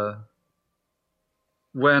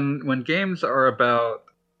 when games are about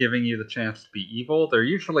giving you the chance to be evil, they're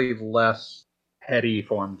usually less petty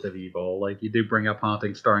forms of evil. Like, you do bring up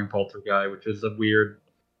Haunting starring Poltergeist, which is a weird,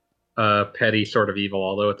 petty sort of evil,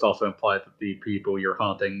 although it's also implied that the people you're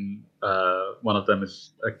haunting, one of them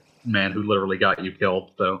is a man who literally got you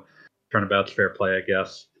killed, so turnabout's fair play, I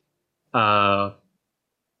guess.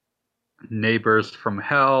 Neighbors from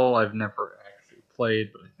Hell, I've never actually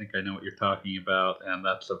played, but I think I know what you're talking about, and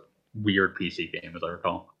that's a weird PC game, as I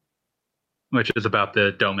recall. Which is about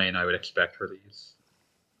the domain I would expect for these.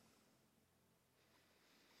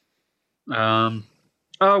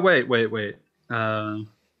 Oh, wait.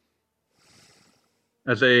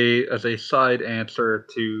 As a side answer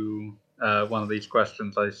to one of these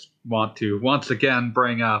questions, I want to once again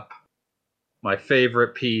bring up my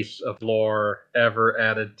favorite piece of lore ever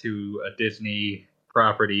added to a Disney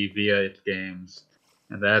property via its games,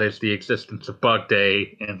 and that is the existence of Bug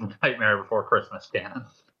Day in the Nightmare Before Christmas canon.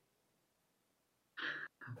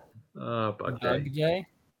 Bug Day.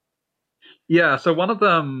 Yeah, so one of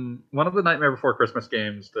the Nightmare Before Christmas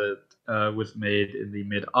games that was made in the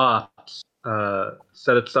mid-aughts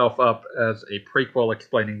set itself up as a prequel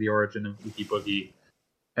explaining the origin of Oogie Boogie,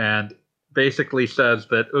 and basically says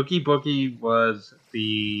that Oogie Boogie was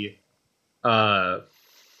the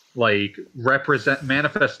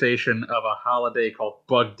manifestation of a holiday called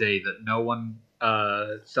Bug Day that no one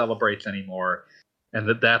celebrates anymore, and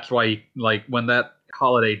that's why, like, when that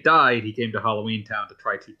holiday died, he came to Halloween Town to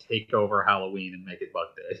try to take over Halloween and make it Bug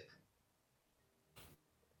Day.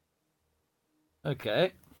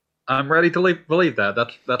 Okay. I'm ready to believe that.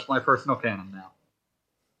 That's my personal canon now.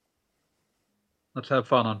 Let's have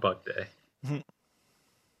fun on Bug Day.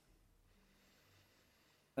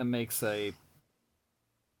 That makes about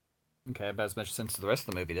as much sense as the rest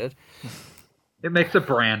of the movie did. It makes a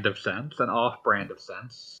brand of sense, an off-brand of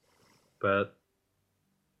sense, but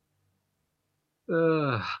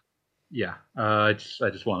yeah. I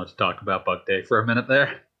just wanted to talk about Bug Day for a minute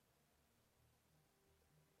there.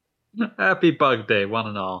 Happy Bug Day, one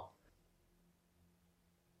and all.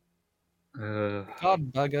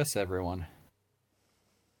 God bug us, everyone.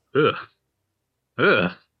 Ugh.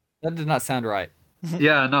 That did not sound right.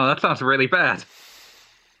 Yeah, no, that sounds really bad.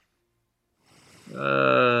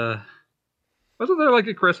 Wasn't there like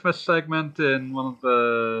a Christmas segment in one of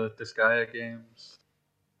the Disgaea games?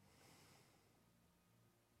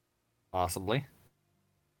 Possibly.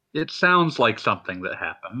 It sounds like something that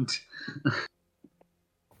happened.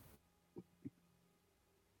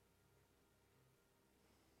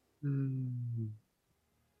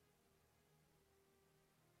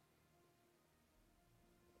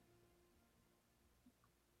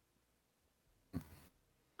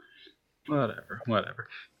 Whatever.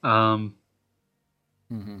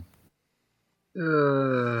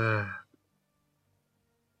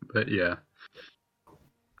 But yeah.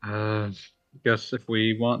 Guess if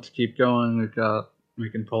we want to keep going, we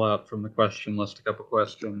can pull out from the question list a couple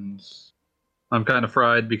questions. I'm kind of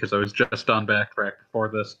fried because I was just on Backtrack before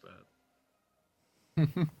this, but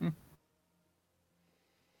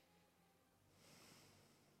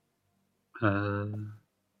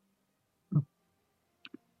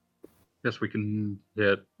guess we can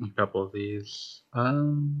hit a couple of these.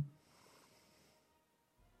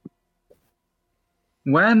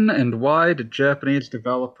 When and why did Japanese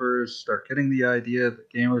developers start getting the idea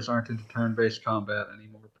that gamers aren't into turn-based combat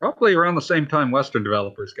anymore? Probably around the same time Western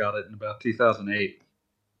developers got it in about 2008.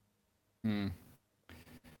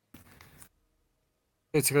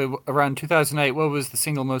 Basically, around 2008, what was the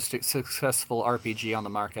single most successful RPG on the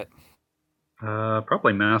market?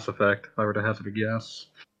 Probably Mass Effect, if I were to hazard a guess.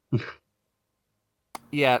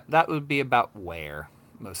 Yeah, that would be about where,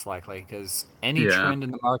 most likely, because any trend in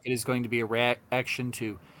the market is going to be a reaction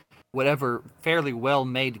to whatever fairly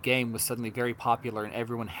well-made game was suddenly very popular, and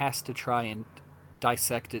everyone has to try and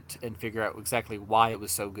dissect it and figure out exactly why it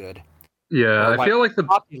was so good. Yeah, I feel like the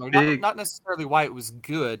popular, not necessarily why it was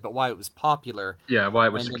good, but why it was popular. Yeah, why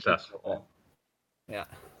it was successful. Yeah.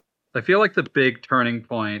 I feel like the big turning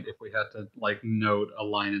point, if we had to like note a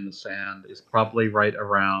line in the sand, is probably right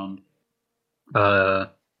around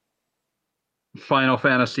Final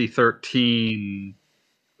Fantasy 13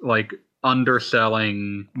 like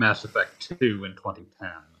underselling Mass Effect 2 in 2010.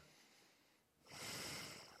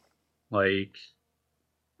 Like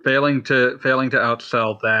failing to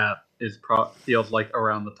outsell that feels like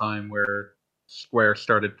around the time where Square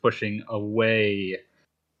started pushing away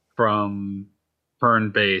from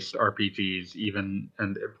turn-based RPGs, even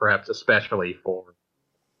and perhaps especially for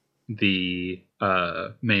the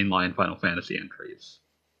mainline Final Fantasy entries.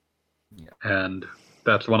 Yeah. And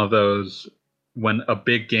that's one of those, when a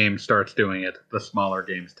big game starts doing it, the smaller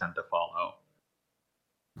games tend to follow.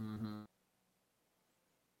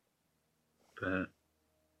 But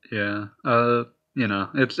yeah,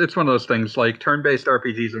 it's one of those things. Like turn-based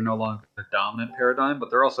RPGs are no longer the dominant paradigm, but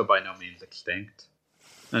they're also by no means extinct.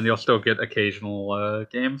 And you'll still get occasional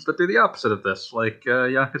games that do the opposite of this, like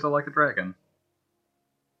Yakuza Like a Dragon.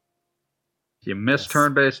 If you miss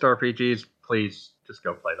turn-based RPGs, please just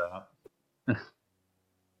go play that.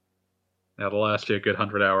 That'll last you a good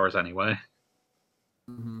 100 hours anyway.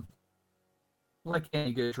 Like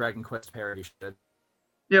any good Dragon Quest parody should.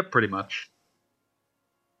 Yep, pretty much.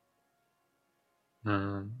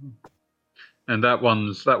 And that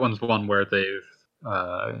one's one where they've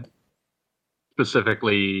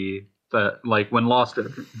specifically that, like, when Lost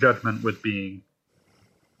Judgment was being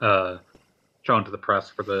shown to the press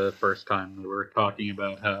for the first time, they were talking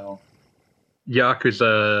about how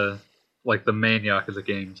Yakuza, like the main Yakuza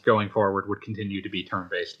games going forward, would continue to be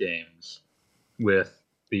turn-based games, with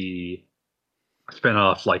the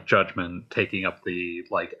spin-offs like Judgment taking up the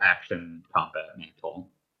like action combat mantle.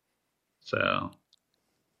 So,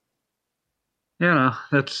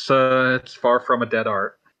 it's far from a dead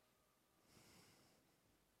art.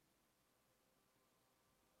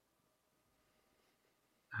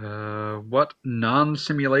 What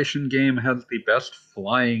non-simulation game has the best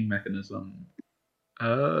flying mechanism?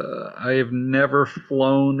 I have never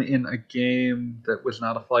flown in a game that was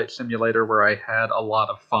not a flight simulator where I had a lot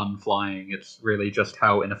of fun flying. It's really just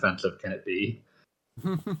how inoffensive can it be?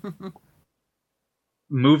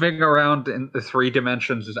 Moving around in the 3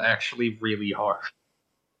 dimensions is actually really hard.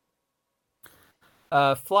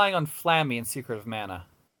 Flying on Flammy in Secret of Mana.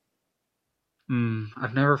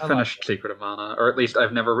 I've never finished Secret of Mana, or at least I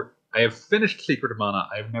have finished Secret of Mana.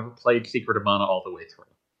 I've never played Secret of Mana all the way through,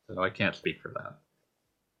 so I can't speak for that.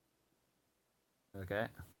 Okay.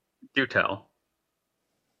 Do tell.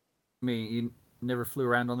 I mean, you never flew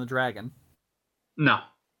around on the dragon? No.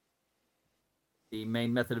 The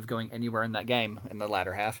main method of going anywhere in that game in the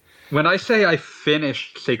latter half. When I say I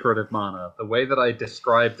finished Secret of Mana, the way that I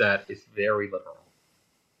describe that is very literal.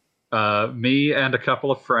 Me and a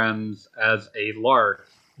couple of friends as a lark,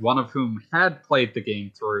 one of whom had played the game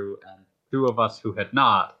through, and 2 of us who had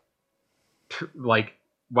not,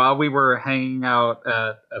 while we were hanging out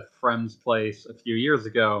at a friend's place a few years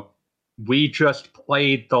ago, we just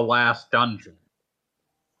played the last dungeon.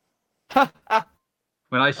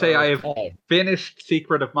 When I say I have Okay. finished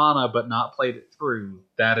Secret of Mana but not played it through,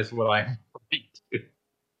 that is what I'm referring to.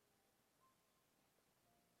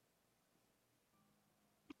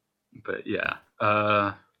 But yeah,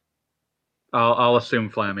 I'll assume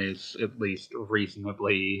Flammy is at least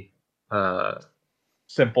reasonably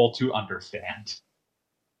simple to understand.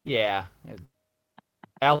 Yeah.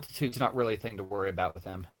 Altitude's not really a thing to worry about with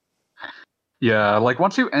him. Yeah, like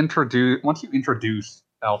once you introduce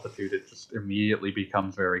altitude, it just immediately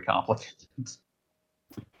becomes very complicated.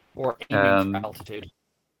 Or aiming for And altitude.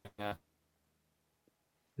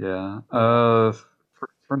 yeah,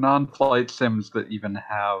 for non-flight sims that even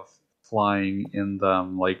have flying in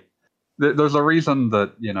them, like there's a reason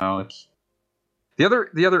that it's the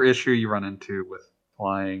other issue you run into with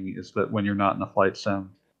flying is that when you're not in a flight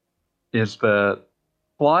sim, is that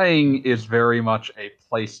flying is very much a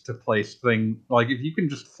place-to-place thing. Like if you can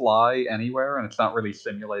just fly anywhere and it's not really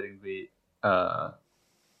simulating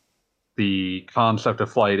the concept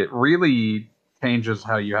of flight, it really changes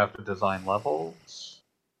how you have to design levels.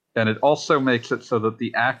 And it also makes it so that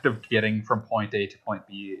the act of getting from point A to point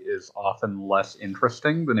B is often less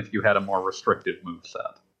interesting than if you had a more restrictive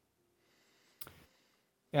moveset.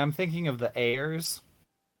 Yeah, I'm thinking of the Airs,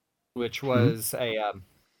 which was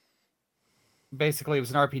basically it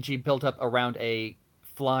was an RPG built up around a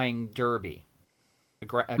flying derby, a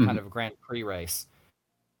kind of Grand Prix race.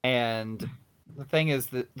 And the thing is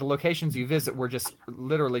that the locations you visit were just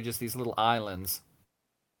literally just these little islands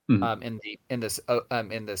in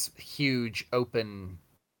this huge open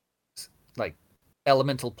like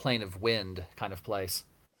elemental plane of wind kind of place.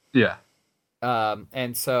 Yeah.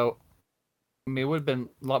 And so I mean, it would have been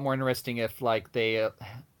a lot more interesting if like they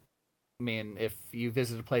if you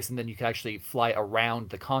visit a place and then you could actually fly around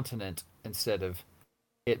the continent instead of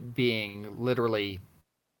it being literally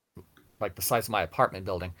like the size of my apartment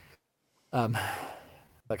building. That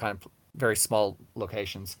kind of very small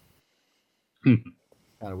locations. Kind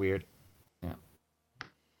of weird. Yeah.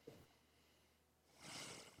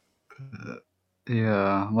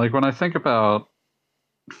 Yeah, like when I think about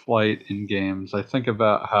flight in games, I think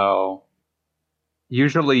about how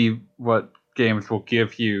usually what games will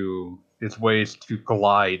give you is ways to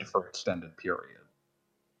glide for extended period.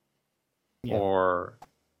 Yeah. Or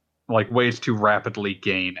like ways to rapidly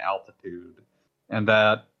gain altitude. And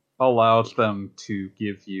that allows them to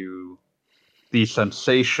give you the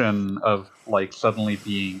sensation of like suddenly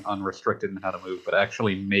being unrestricted in how to move, but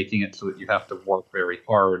actually making it so that you have to work very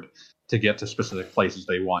hard to get to specific places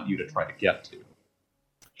they want you to try to get to.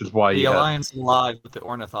 Which is why the you Alliance Live with the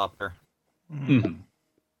Ornithopter. Mm-hmm.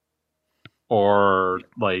 Or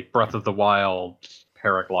like Breath of the Wild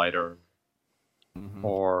paraglider.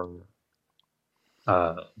 Or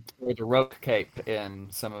the Rogue Cape in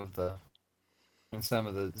some of the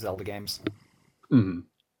Zelda games.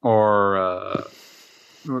 Or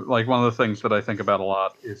like one of the things that I think about a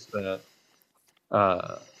lot is that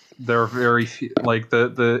there are very few, like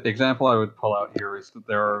the example I would pull out here is that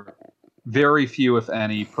there are very few, if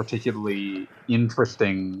any, particularly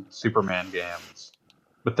interesting Superman games,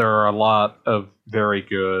 but there are a lot of very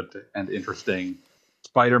good and interesting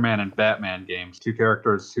Spider-Man and Batman games, two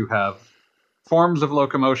characters who have forms of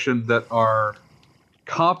locomotion that are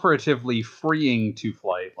comparatively freeing to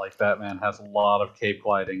flight. Like Batman has a lot of cape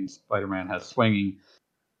gliding, Spider-Man has swinging,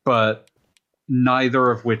 but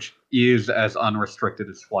neither of which is as unrestricted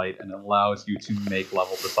as flight, and allows you to make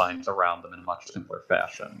level designs around them in a much simpler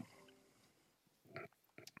fashion.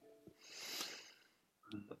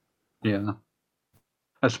 Yeah.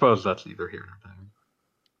 I suppose that's neither here nor there.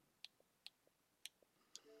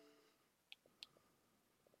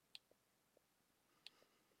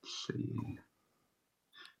 Let's see.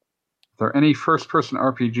 Are there any first-person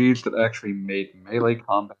RPGs that actually made melee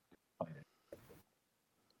combat fighting?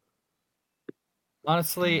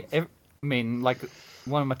 Honestly, like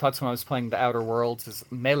one of my thoughts when I was playing The Outer Worlds is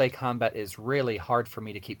melee combat is really hard for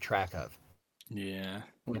me to keep track of. Yeah.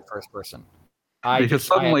 In first person. Because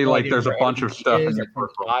suddenly, like, there's a bunch of stuff in your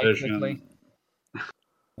peripheral vision. Quickly.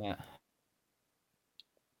 Yeah.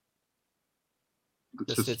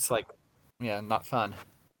 It's like, not fun.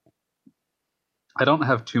 I don't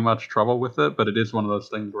have too much trouble with it, but it is one of those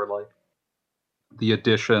things where, like, the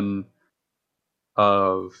addition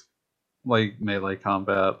of, like, melee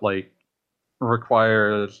combat, like,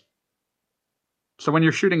 requires... So when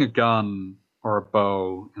you're shooting a gun or a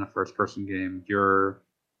bow in a first-person game,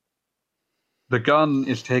 the gun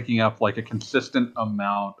is taking up, like, a consistent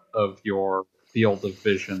amount of your field of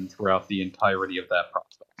vision throughout the entirety of that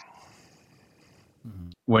process. Mm-hmm.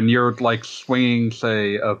 When you're like swinging,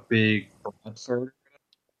 say, a big broadsword,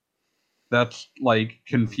 that's like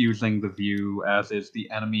confusing the view, as is the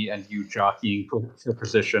enemy and you jockeying for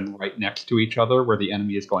position right next to each other, where the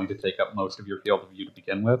enemy is going to take up most of your field of view to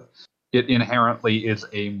begin with. It inherently is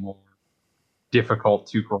a more difficult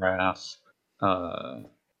to grasp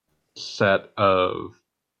set of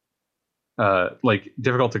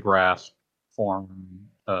difficult to grasp form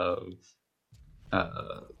of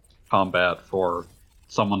combat for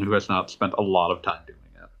someone who has not spent a lot of time doing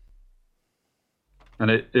it. And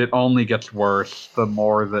it only gets worse the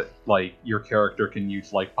more that like your character can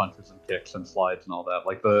use like punches and kicks and slides and all that.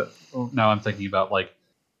 Like now I'm thinking about like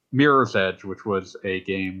Mirror's Edge, which was a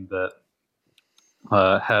game that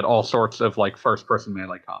had all sorts of like first-person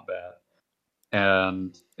melee combat,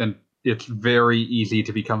 and it's very easy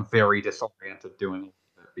to become very disoriented doing it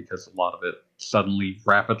because a lot of it suddenly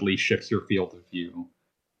rapidly shifts your field of view.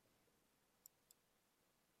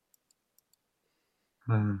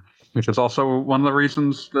 Which is also one of the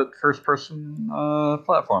reasons that first-person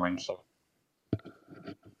platforming so.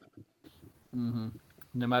 Mm-hmm.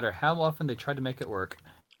 No matter how often they try to make it work.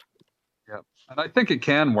 Yep. And I think it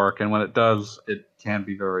can work, and when it does, it can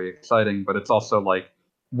be very exciting, but it's also like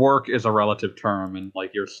work is a relative term, and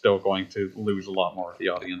like you're still going to lose a lot more of the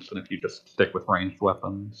audience than if you just stick with ranged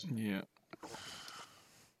weapons. Yeah.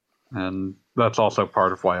 And that's also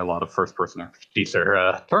part of why a lot of first-person RPGs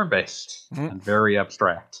are turn-based and very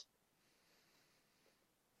abstract.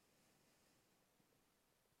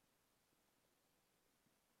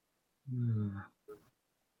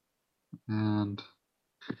 And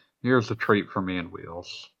here's a treat for me and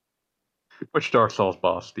Wheels. Which Dark Souls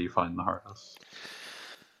boss do you find the hardest?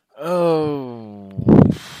 Oh.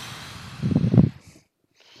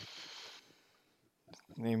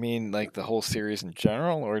 You mean like the whole series in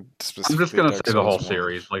general, or specifically I'm just gonna Dark say the whole Souls 1?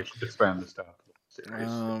 series. Like expand this out. Series.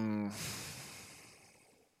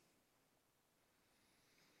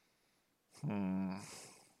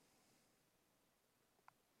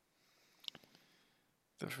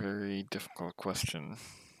 It's a very difficult question.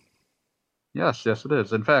 Yes, it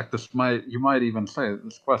is. In fact, you might even say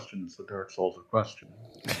this question is the Dark Souls of questions.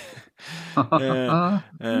 No,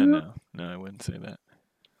 I wouldn't say that.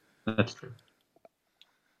 That's true.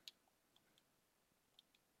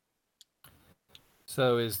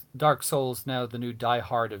 So is Dark Souls now the new Die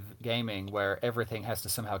Hard of gaming, where everything has to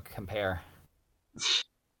somehow compare?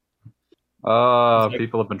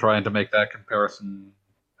 People have been trying to make that comparison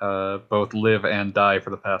both live and die for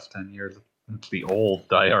the past 10 years. It's the old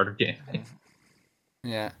Die Hard of gaming.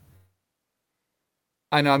 Yeah.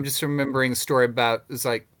 I know, I'm just remembering a story about, it's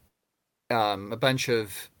like a bunch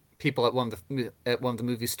of people at one of the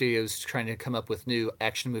movie studios trying to come up with new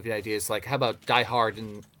action movie ideas. Like, how about Die Hard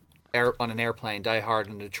on an airplane, Die Hard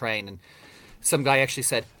on a train, and some guy actually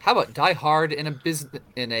said, "How about Die Hard in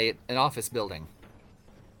an office building?"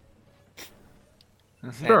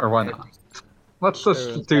 Sure, why not? Let's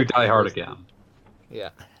just do Die Hard again. Yeah.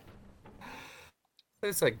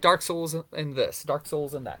 It's like Dark Souls and this, Dark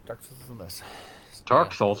Souls and that, Dark Souls and this.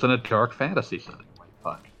 Dark Souls in a dark fantasy setting.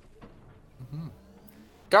 Fuck. Mm-hmm.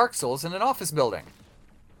 Dark Souls in an office building.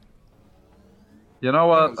 You know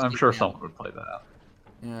what? I'm sure someone would play that.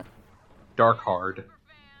 Yeah. Dark Hard.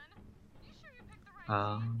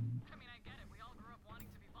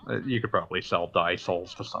 You could probably sell Die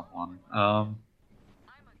Souls to someone.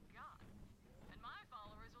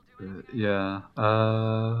 Yeah.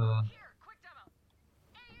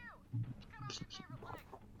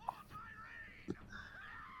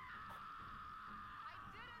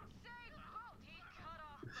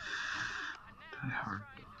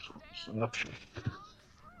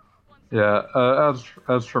 Yeah.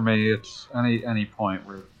 As for me, it's any point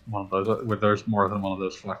where there's more than one of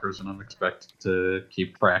those fuckers, and I'm expected to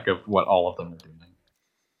keep track of what all of them are doing.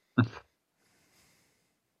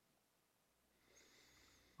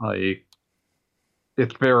 Like,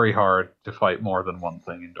 it's very hard to fight more than one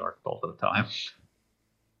thing in Dark Souls at a time.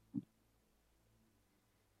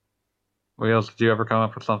 What else? Did you ever come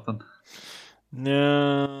up with something?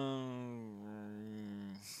 No,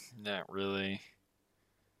 not really. You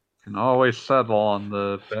can always settle on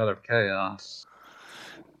the bed of chaos.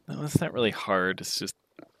 No, it's not really hard. It's just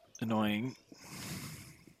annoying.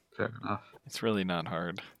 Fair enough. It's really not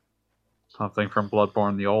hard. Something from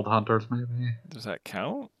Bloodborne: The Old Hunters, maybe? Does that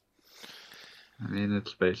count? I mean,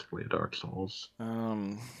 it's basically a Dark Souls.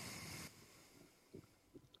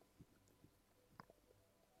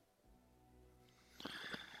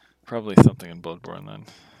 Probably something in Bloodborne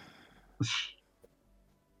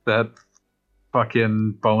then.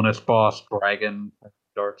 fucking bonus boss dragon,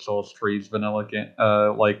 Dark Souls 3's vanilla game,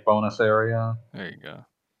 like bonus area. There you go.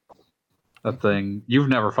 That thing, you've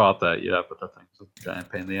never fought that yet, but that thing's a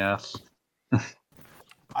giant pain in the ass.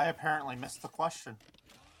 I apparently missed the question.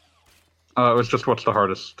 It was just what's the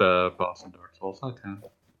hardest boss in Dark Souls? I can.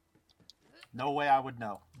 No way I would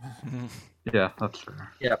know. Yeah, that's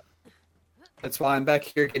fair. Yep. That's why I'm back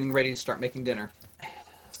here getting ready to start making dinner.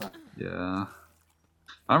 So, Yeah.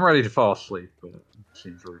 I'm ready to fall asleep, but it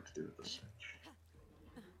seems rude to do at this stage.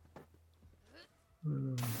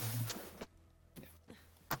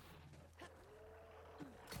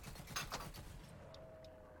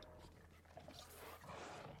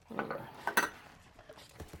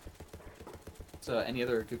 so any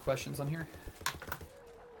other good questions on here?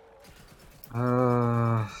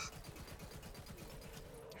 Uh,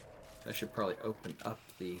 I should probably open up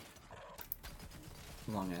the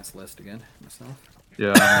long ass list again myself.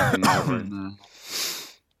 yeah, I'm looking at it right now.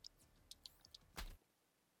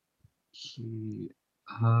 Let's see.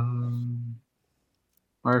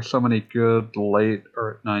 Why are so many good late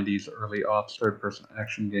or 90s, early aughts third-person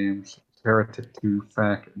action games? Heretic 2,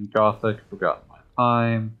 Fact, and Gothic, Forgotten My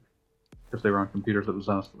Time, because they were on computers that was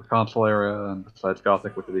designed for the console era, and besides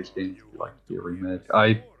Gothic, which of these games would you like to be a remake?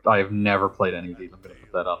 I have never played any of these. I'm going to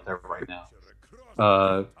put that out there right now.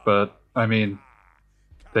 But I mean,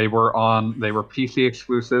 they were PC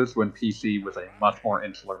exclusives when PC was a much more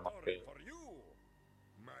insular market.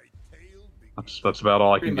 That's about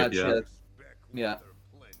all I can give you. Yeah.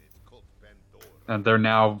 And they're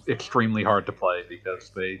now extremely hard to play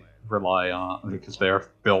because they are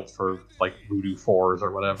built for like Voodoo 4s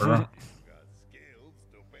or whatever.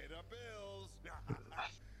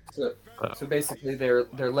 So basically, they're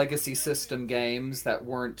legacy system games that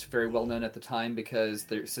weren't very well known at the time because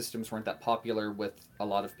their systems weren't that popular with a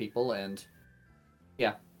lot of people, and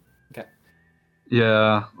yeah, okay.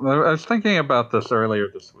 Yeah, I was thinking about this earlier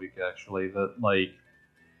this week actually. That like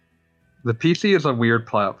the PC is a weird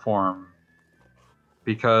platform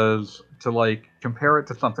because to like compare it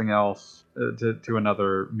to something else, to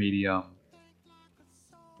another medium,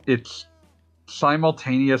 it's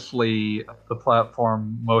simultaneously the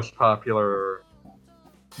platform most popular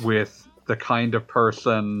with the kind of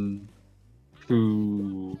person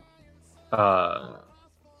who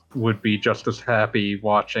would be just as happy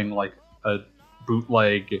watching like a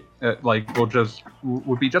bootleg,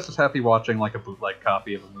 would be just as happy watching like a bootleg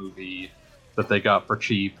copy of a movie that they got for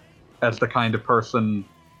cheap as the kind of person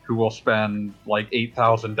who will spend like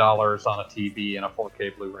 $8,000 on a TV and a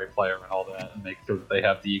 4K Blu-ray player and all that, and make sure that they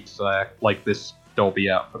have the exact like this Dolby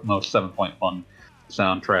Atmos 7.1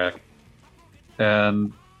 soundtrack.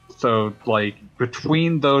 And so, like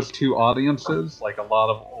between those two audiences, like a lot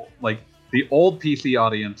of like the old PC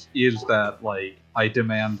audience is that like I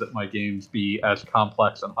demand that my games be as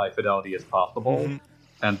complex and high fidelity as possible,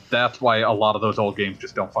 and that's why a lot of those old games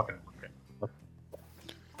just don't fucking work.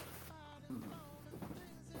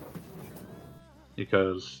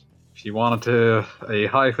 Because if you wanted a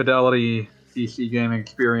high fidelity PC gaming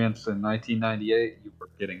experience in 1998, you were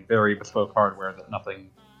getting very bespoke hardware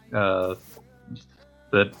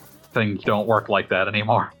that things don't work like that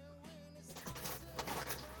anymore.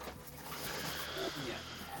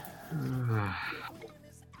 Yeah.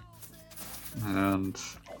 And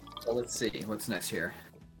So let's see what's next here.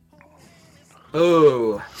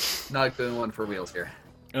 Oh, not good one for wheels here.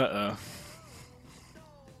 Uh-oh.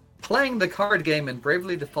 Playing the card game in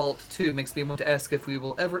Bravely Default 2 makes me want to ask if we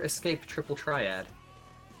will ever escape Triple Triad.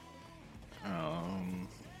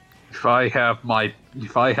 if I have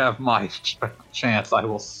my chance, I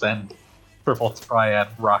will send Triple Triad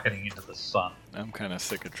rocketing into the sun. I'm kind of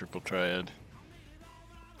sick of Triple Triad.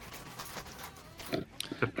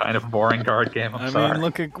 It's a kind of boring card game. I'm sorry. mean,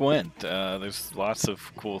 look at Gwent. There's lots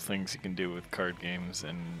of cool things you can do with card games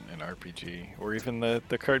and RPG, or even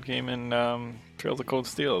the card game in Trails of Cold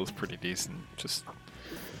Steel is pretty decent. Just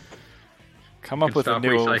come up with a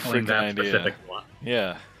new freaking idea. One.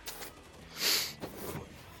 Yeah.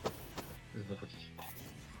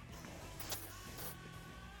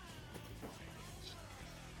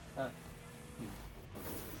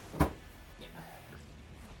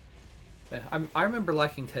 I remember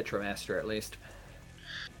liking Tetramaster at least.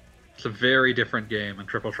 It's a very different game, and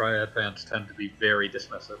Triple Triad fans tend to be very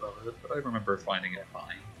dismissive of it, but I remember finding it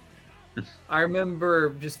fine. I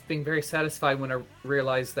remember just being very satisfied when I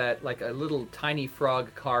realized that like a little tiny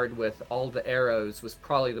frog card with all the arrows was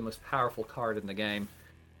probably the most powerful card in the game.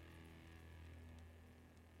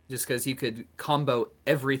 Just because you could combo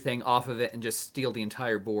everything off of it and just steal the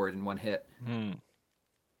entire board in one hit.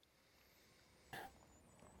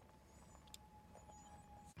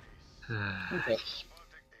 Okay.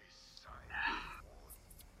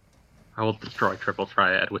 I will destroy Triple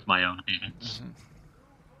Triad with my own hands.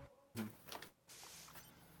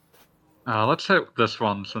 Let's hit this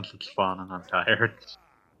one since it's fun and I'm tired.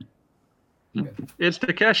 Is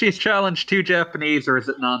Takeshi's Challenge too Japanese, or is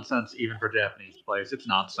it nonsense even for Japanese players? It's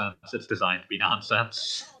nonsense. It's designed to be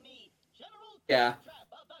nonsense. Yeah.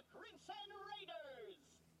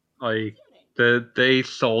 Like, they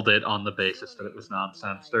sold it on the basis that it was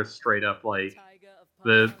nonsense. They're straight up like,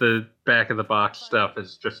 the back of the box stuff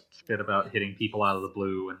is just shit about hitting people out of the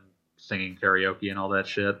blue and singing karaoke and all that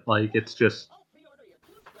shit. Like, it's just,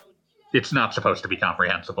 it's not supposed to be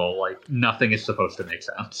comprehensible. Like, nothing is supposed to make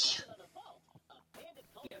sense.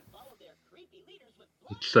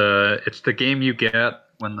 It's the game you get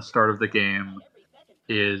when the start of the game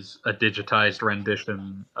is a digitized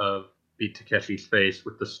rendition of Beat Takeshi's face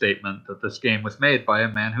with the statement that this game was made by a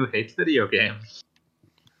man who hates video games.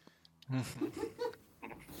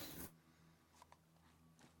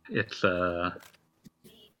 It's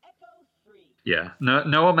yeah,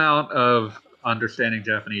 no amount of understanding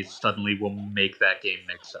Japanese suddenly will make that game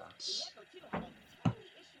make sense. I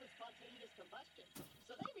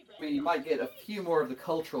mean, you might get a few more of the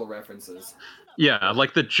cultural references. Yeah,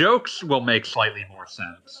 like the jokes will make slightly more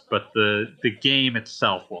sense, but the game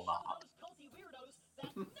itself will not.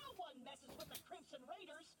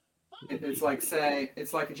 It's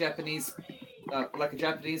like a Japanese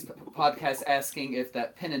podcast asking if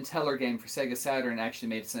that Penn and Teller game for Sega Saturn actually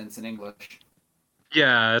made sense in English.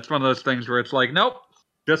 Yeah, it's one of those things where it's like, nope,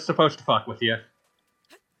 just supposed to fuck with you.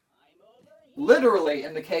 Literally,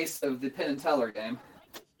 in the case of the Penn and Teller game.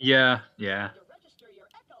 Yeah.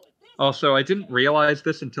 Also, I didn't realize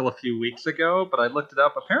this until a few weeks ago, but I looked it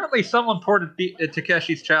up. Apparently, someone ported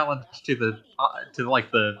Takeshi's Challenge to the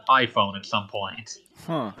iPhone at some point.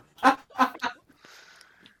 Huh.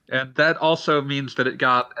 And that also means that it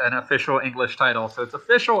got an official English title. So its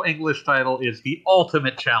official English title is The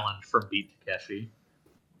Ultimate Challenge from Beat Takeshi.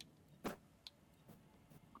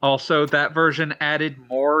 Also, that version added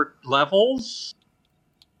more levels,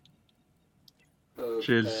 which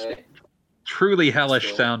is truly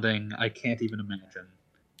hellish sounding. I can't even imagine.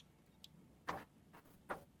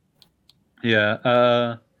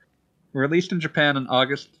 Yeah, released in Japan on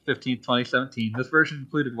August 15, 2017, this version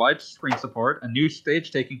included widescreen support, a new stage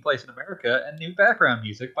taking place in America, and new background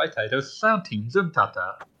music by Taito's sound team,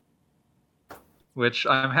 Zuntata. Which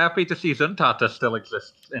I'm happy to see Zuntata still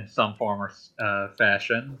exists in some form or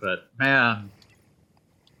fashion, but man,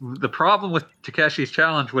 the problem with Takeshi's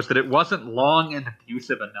Challenge was that it wasn't long and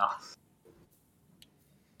abusive enough.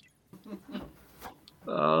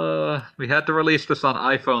 We had to release this on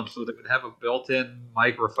iPhone so that it would have a built-in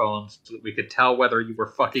microphone so that we could tell whether you were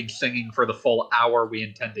fucking singing for the full hour we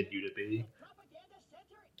intended you to be.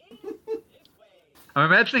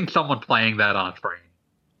 I'm imagining someone playing that on a train.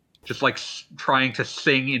 Just like trying to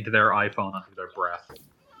sing into their iPhone under their breath.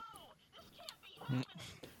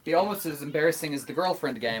 Be almost as embarrassing as the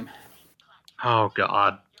girlfriend game. Oh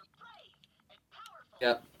god.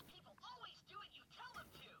 Yep.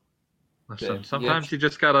 Listen, sometimes you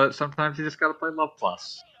just gotta play Love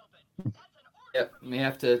Plus. Yep. You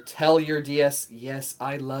have to tell your DS, yes,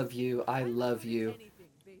 I love you, in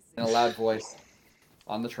a loud voice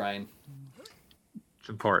on the train. It's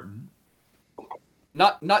important.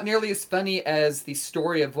 Not nearly as funny as the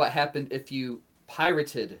story of what happened if you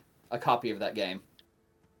pirated a copy of that game.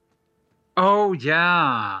 Oh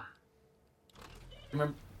yeah.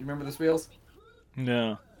 You remember this, Wheels?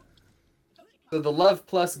 No. So the Love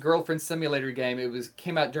Plus Girlfriend Simulator game,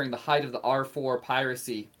 came out during the height of the R4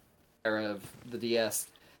 piracy era of the DS.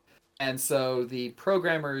 And so the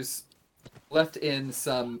programmers left in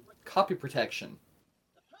some copy protection.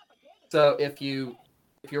 So if you're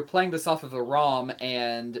playing this off of a ROM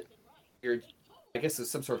and I guess it's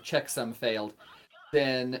some sort of checksum failed,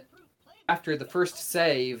 then after the first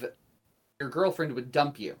save, your girlfriend would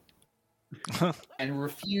dump you and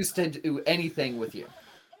refuse to do anything with you.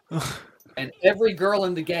 And every girl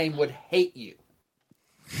in the game would hate you.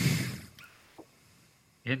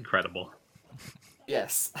 Incredible.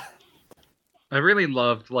 Yes. I really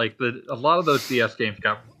loved, like, a lot of those DS games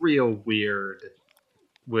got real weird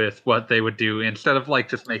with what they would do. Instead of, like,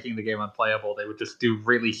 just making the game unplayable, they would just do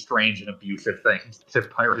really strange and abusive things to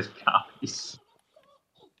pirated copies.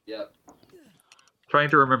 Yep. Trying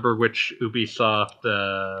to remember which Ubisoft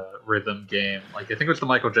rhythm game, like, I think it was the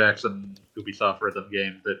Michael Jackson Ubisoft rhythm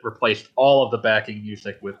game that replaced all of the backing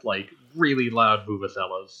music with, like, really loud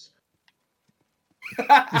vuvuzelas.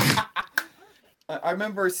 I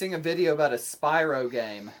remember seeing a video about a Spyro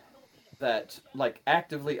game that like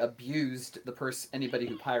actively abused anybody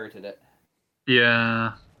who pirated it.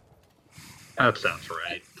 Yeah, that sounds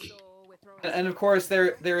right. And of course,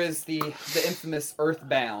 there is the infamous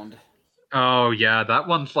Earthbound. Oh yeah, that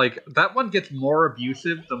one gets more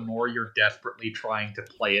abusive the more you're desperately trying to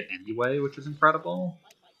play it anyway, which is incredible.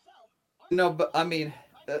 No, but I mean,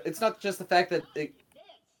 it's not just the fact that it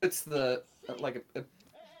puts the it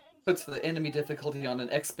puts the enemy difficulty on an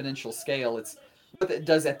exponential scale. It's what it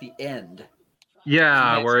does at the end.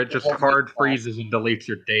 Yeah, Makes where it it just ultimate hard boss. freezes and deletes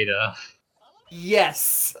your data.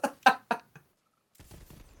 Yes.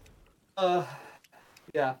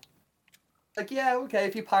 Yeah. Like, yeah, okay,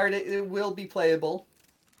 if you pirate it, it will be playable.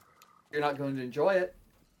 You're not going to enjoy it.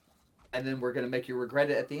 And then we're going to make you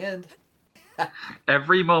regret it at the end.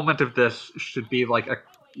 Every moment of this should be like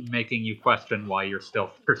making you question why you're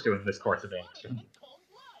still pursuing this course of action.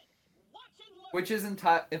 Which is, in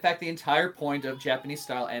fact, the entire point of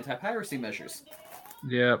Japanese-style anti-piracy measures.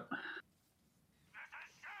 Yep.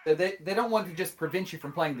 They don't want to just prevent you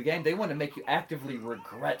from playing the game. They want to make you actively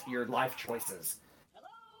regret your life choices.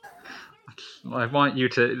 They want you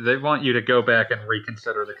to go back and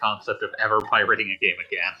reconsider the concept of ever pirating a game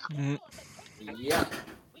again. Yeah.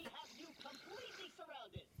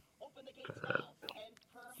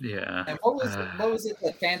 Yeah. And what was it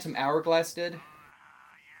that Phantom Hourglass did?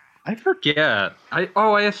 I forget.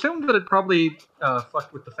 I assumed that it probably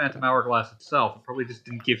fucked with the Phantom Hourglass itself. It probably just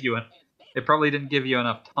didn't give you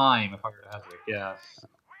enough time, if I were to hazard a guess.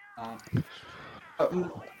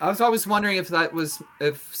 I was always wondering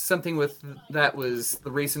if something with that was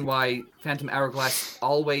the reason why Phantom Hourglass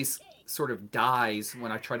always sort of dies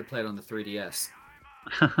when I try to play it on the 3DS.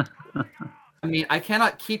 I mean, I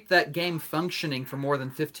cannot keep that game functioning for more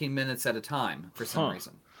than 15 minutes at a time for some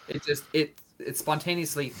reason. It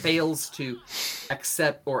spontaneously fails to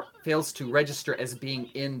accept or fails to register as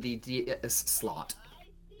being in the DS slot.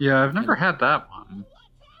 Yeah, I've never had that one.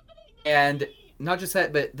 And not just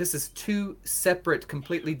that, but this is two separate,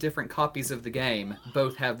 completely different copies of the game.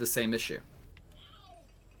 Both have the same issue.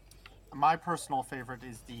 My personal favorite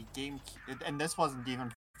is the GameCube, and this wasn't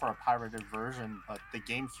even for a pirated version, but the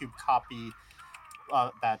GameCube copy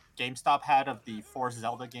that GameStop had of the 4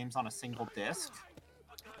 Zelda games on a single disc.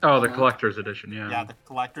 Oh, the collector's edition, yeah. Yeah, the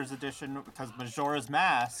collector's edition, because Majora's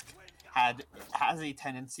Mask has a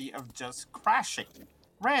tendency of just crashing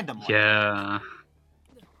randomly. Yeah.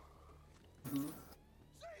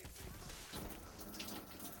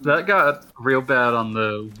 That got real bad on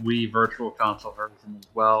the Wii Virtual Console version as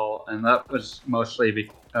well, and that was mostly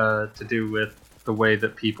to do with the way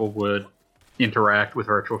that people would interact with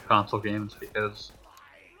Virtual Console games, because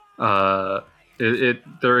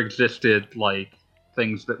there existed like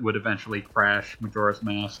things that would eventually crash Majora's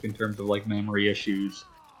Mask in terms of like memory issues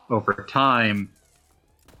over time,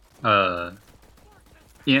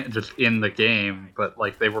 just in the game, but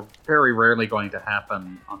like they were very rarely going to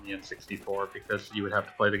happen on the N64 because you would have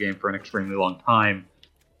to play the game for an extremely long time.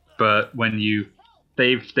 But when you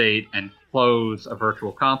save state and close a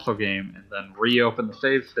Virtual Console game and then reopen the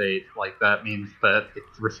save state, like that means that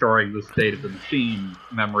it's restoring the state of the machine,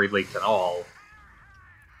 memory leaks and all.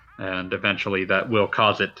 And eventually that will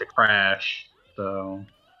cause it to crash. So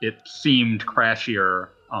it seemed crashier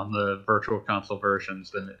on the Virtual Console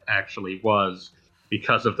versions than it actually was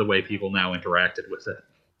because of the way people now interacted with it.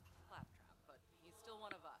 But he's still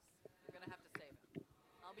one of us. You're gonna have to save him.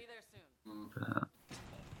 I'll be there soon.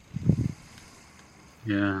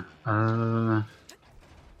 Yeah. I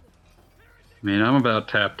mean, I'm about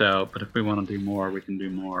tapped out, but if we want to do more, we can do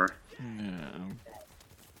more. Yeah.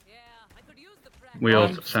 I could use the practice.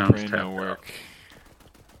 Wheels sounds Brain tapped no out. work.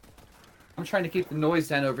 I'm trying to keep the noise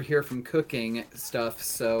down over here from cooking stuff,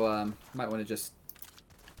 so might want to just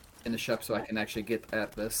finish up so I can actually get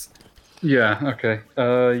at this. Yeah, okay.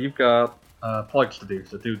 You've got plugs to do,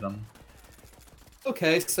 so do them.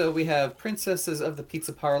 Okay, so we have Princesses of the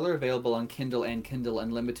Pizza Parlor available on Kindle and Kindle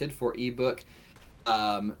Unlimited for ebook,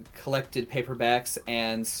 collected paperbacks,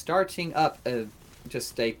 and starting up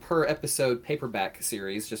just a per episode paperback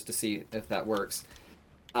series just to see if that works.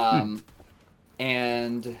 And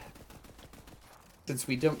since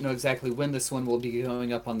we don't know exactly when this one will be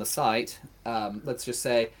going up on the site, let's just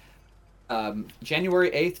say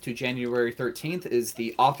January 8th to January 13th is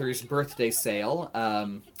the author's birthday sale.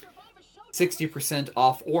 60%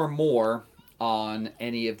 off or more on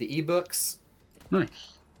any of the ebooks.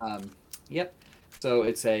 Nice. Yep. So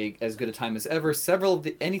it's as good a time as ever. Several of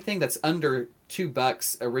anything that's under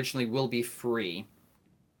 $2 originally will be free.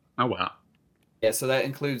 Oh, wow. Yeah, so that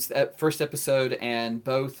includes that first episode and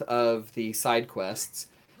both of the side quests.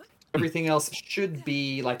 Everything else should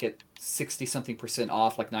be like at 60-something%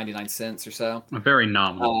 off, like 99 cents or so. A very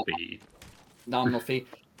nominal fee. Nominal fee.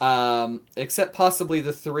 Except possibly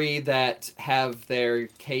the 3 that have their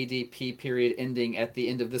KDP period ending at the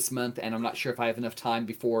end of this month, and I'm not sure if I have enough time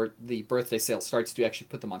before the birthday sale starts to actually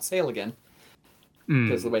put them on sale again,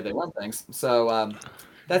 because of the way they run things. So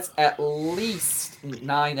that's at least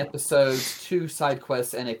 9 episodes, 2 side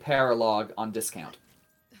quests, and a paralogue on discount.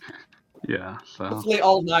 Yeah, so... Hopefully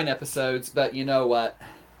all 9 episodes, but you know what?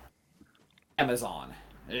 Amazon.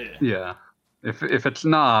 Ugh. Yeah. If it's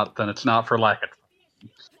not, then it's not for lack of...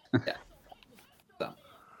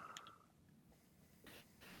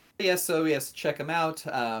 Yeah. So yes, check them out.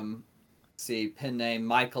 See, pin name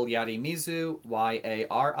Michael Yarimizu,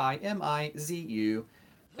 Yarimizu.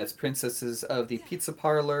 That's Princesses of the Pizza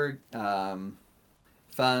Parlor.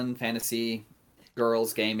 Fun, fantasy,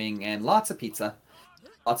 girls, gaming, and lots of pizza.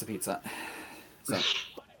 Lots of pizza. So.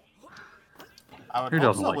 I would Who hope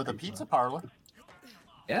doesn't so like with a pizza? pizza parlor.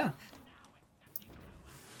 Yeah.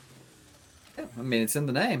 I mean, it's in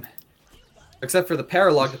the name. Except for the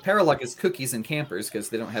paralogue. The paralogue is cookies and campers, because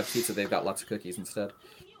they don't have pizza. They've got lots of cookies instead.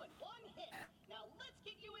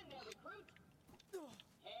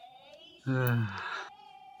 Yep.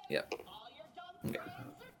 Okay.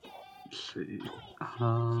 Let's see.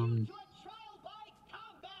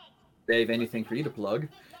 Dave, anything for you to plug?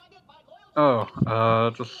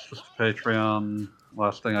 Just Patreon.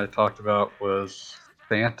 Last thing I talked about was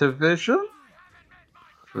Fantavision,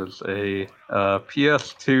 which was a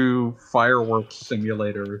PS2 fireworks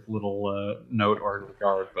simulator with little note or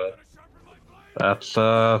regard, but that's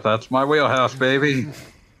my wheelhouse, baby.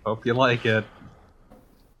 Hope you like it.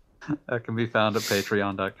 That can be found at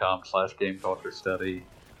patreon.com/GameCultureStudy.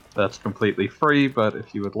 That's completely free, but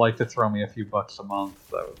if you would like to throw me a few bucks a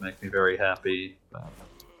month, that would make me very happy.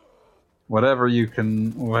 Whatever you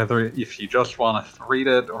can, whether if you just want to read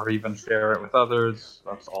it or even share it with others,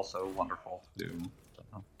 that's also wonderful to do. So,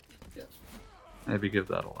 Yes. maybe give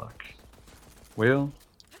that a look. Will?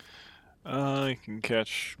 You can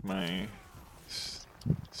catch my...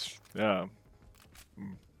 the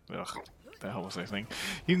hell was I saying?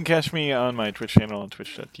 You can catch me on my Twitch channel on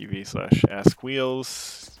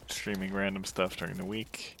twitch.tv/AskWheels, streaming random stuff during the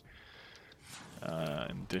week,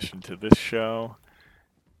 in addition to this show.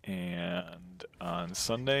 And on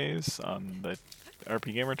Sundays on the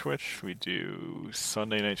RP Gamer Twitch, we do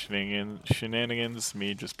Sunday night shenanigans,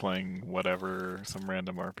 me just playing whatever, some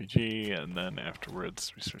random RPG, and then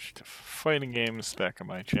afterwards we switch to fighting games back on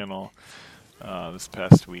my channel. This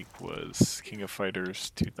past week was King of Fighters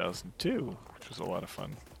 2002, which was a lot of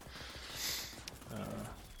fun.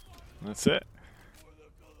 That's it.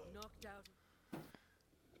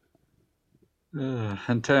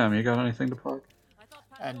 And Tam, you got anything to plug?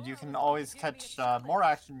 And you can always catch more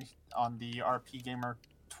action on the RP Gamer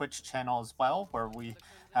Twitch channel as well, where we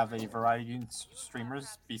have a variety of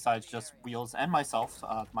streamers besides just Wheels and myself,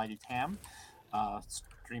 Mighty Tam,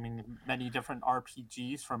 streaming many different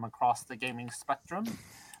RPGs from across the gaming spectrum.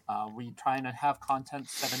 We try and have content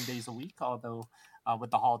 7 days a week, although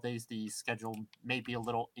with the holidays, the schedule may be a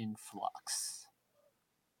little in flux.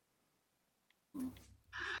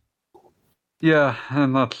 Yeah,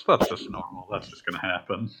 and that's just normal. That's just gonna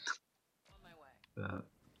happen.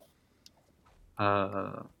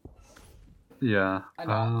 Yeah. I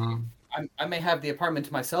know. I may have the apartment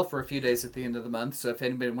to myself for a few days at the end of the month, so if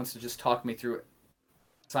anybody wants to just talk me through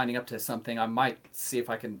signing up to something, I might see if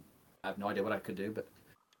I can. I have no idea what I could do, but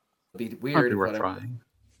it'd be weird. Might be worth whatever. trying.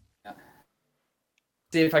 Yeah.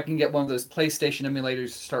 See if I can get one of those PlayStation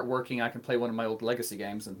emulators to start working. I can play one of my old Legacy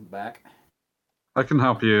games and back. I can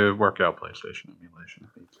help you work out PlayStation emulation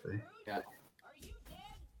if needs be.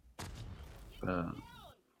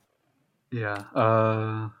 Yeah.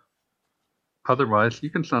 Otherwise, you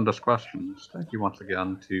can send us questions. Thank you once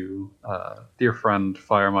again to dear friend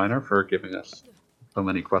Fireminer for giving us so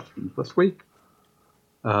many questions this week.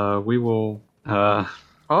 We will... I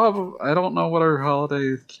don't know what our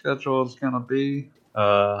holiday schedule is going to be.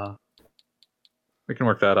 We can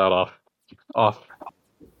work that out off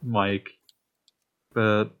mic.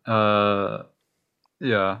 But,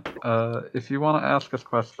 if you want to ask us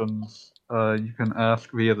questions, you can ask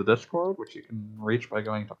via the Discord, which you can reach by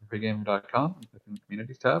going to rpgamer.com and clicking the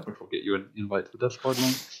Community tab, which will get you an invite to the Discord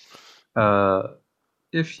link.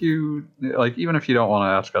 If you, even if you don't want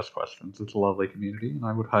to ask us questions, it's a lovely community, and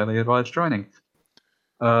I would highly advise joining.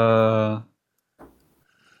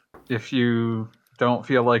 If you don't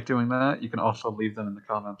feel like doing that, you can also leave them in the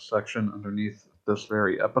comments section underneath this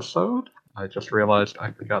very episode. I just realized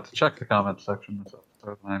I forgot to check the comments section this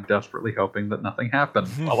episode, and I'm desperately hoping that nothing happened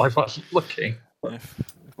while I wasn't looking.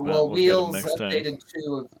 Well, Wheels updated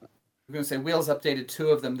I'm going to say Wheels updated 2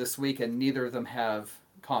 of them this week, and neither of them have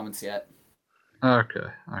comments yet. Okay.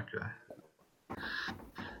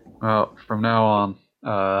 Well, from now on,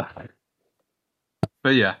 but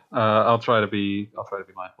yeah, I'll try to be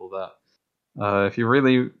mindful of that. If you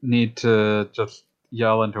really need to just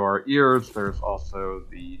yell into our ears, there's also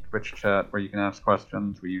the Twitch chat where you can ask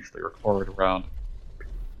questions. We usually record around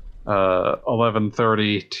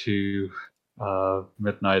 11:30 to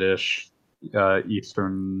midnight-ish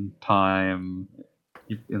Eastern time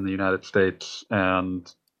in the United States,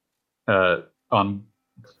 and on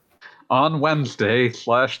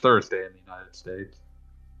Wednesday/Thursday in the United States,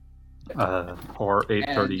 or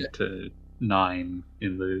 8:30 to 9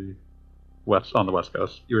 in the on the West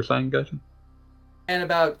Coast. You were saying, Gaijin? And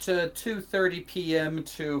about 2:30 p.m.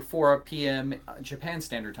 to 4 p.m. Japan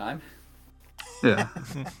Standard Time. Yeah.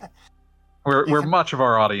 where much of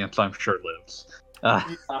our audience, I'm sure, lives.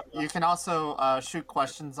 You can also shoot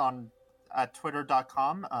questions at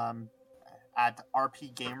twitter.com at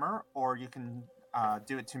rpgamer, or you can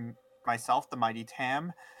do it to myself, the Mighty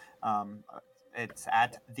Tam. It's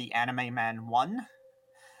at the Anime Man 1.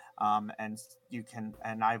 And you can,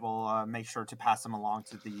 and I will make sure to pass them along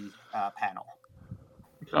to the panel.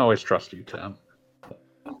 You can always trust you, Tam.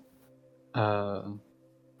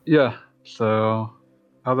 Yeah. So,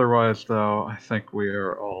 otherwise, though, I think we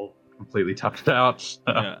are all completely tucked out. So.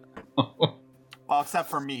 Yeah. Well, except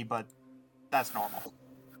for me, but that's normal.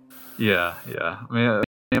 Yeah. I mean, me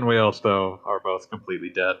and Wheels, though, are both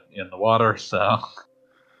completely dead in the water. So,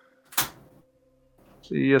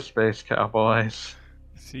 see ya, space cowboys.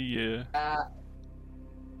 See ya.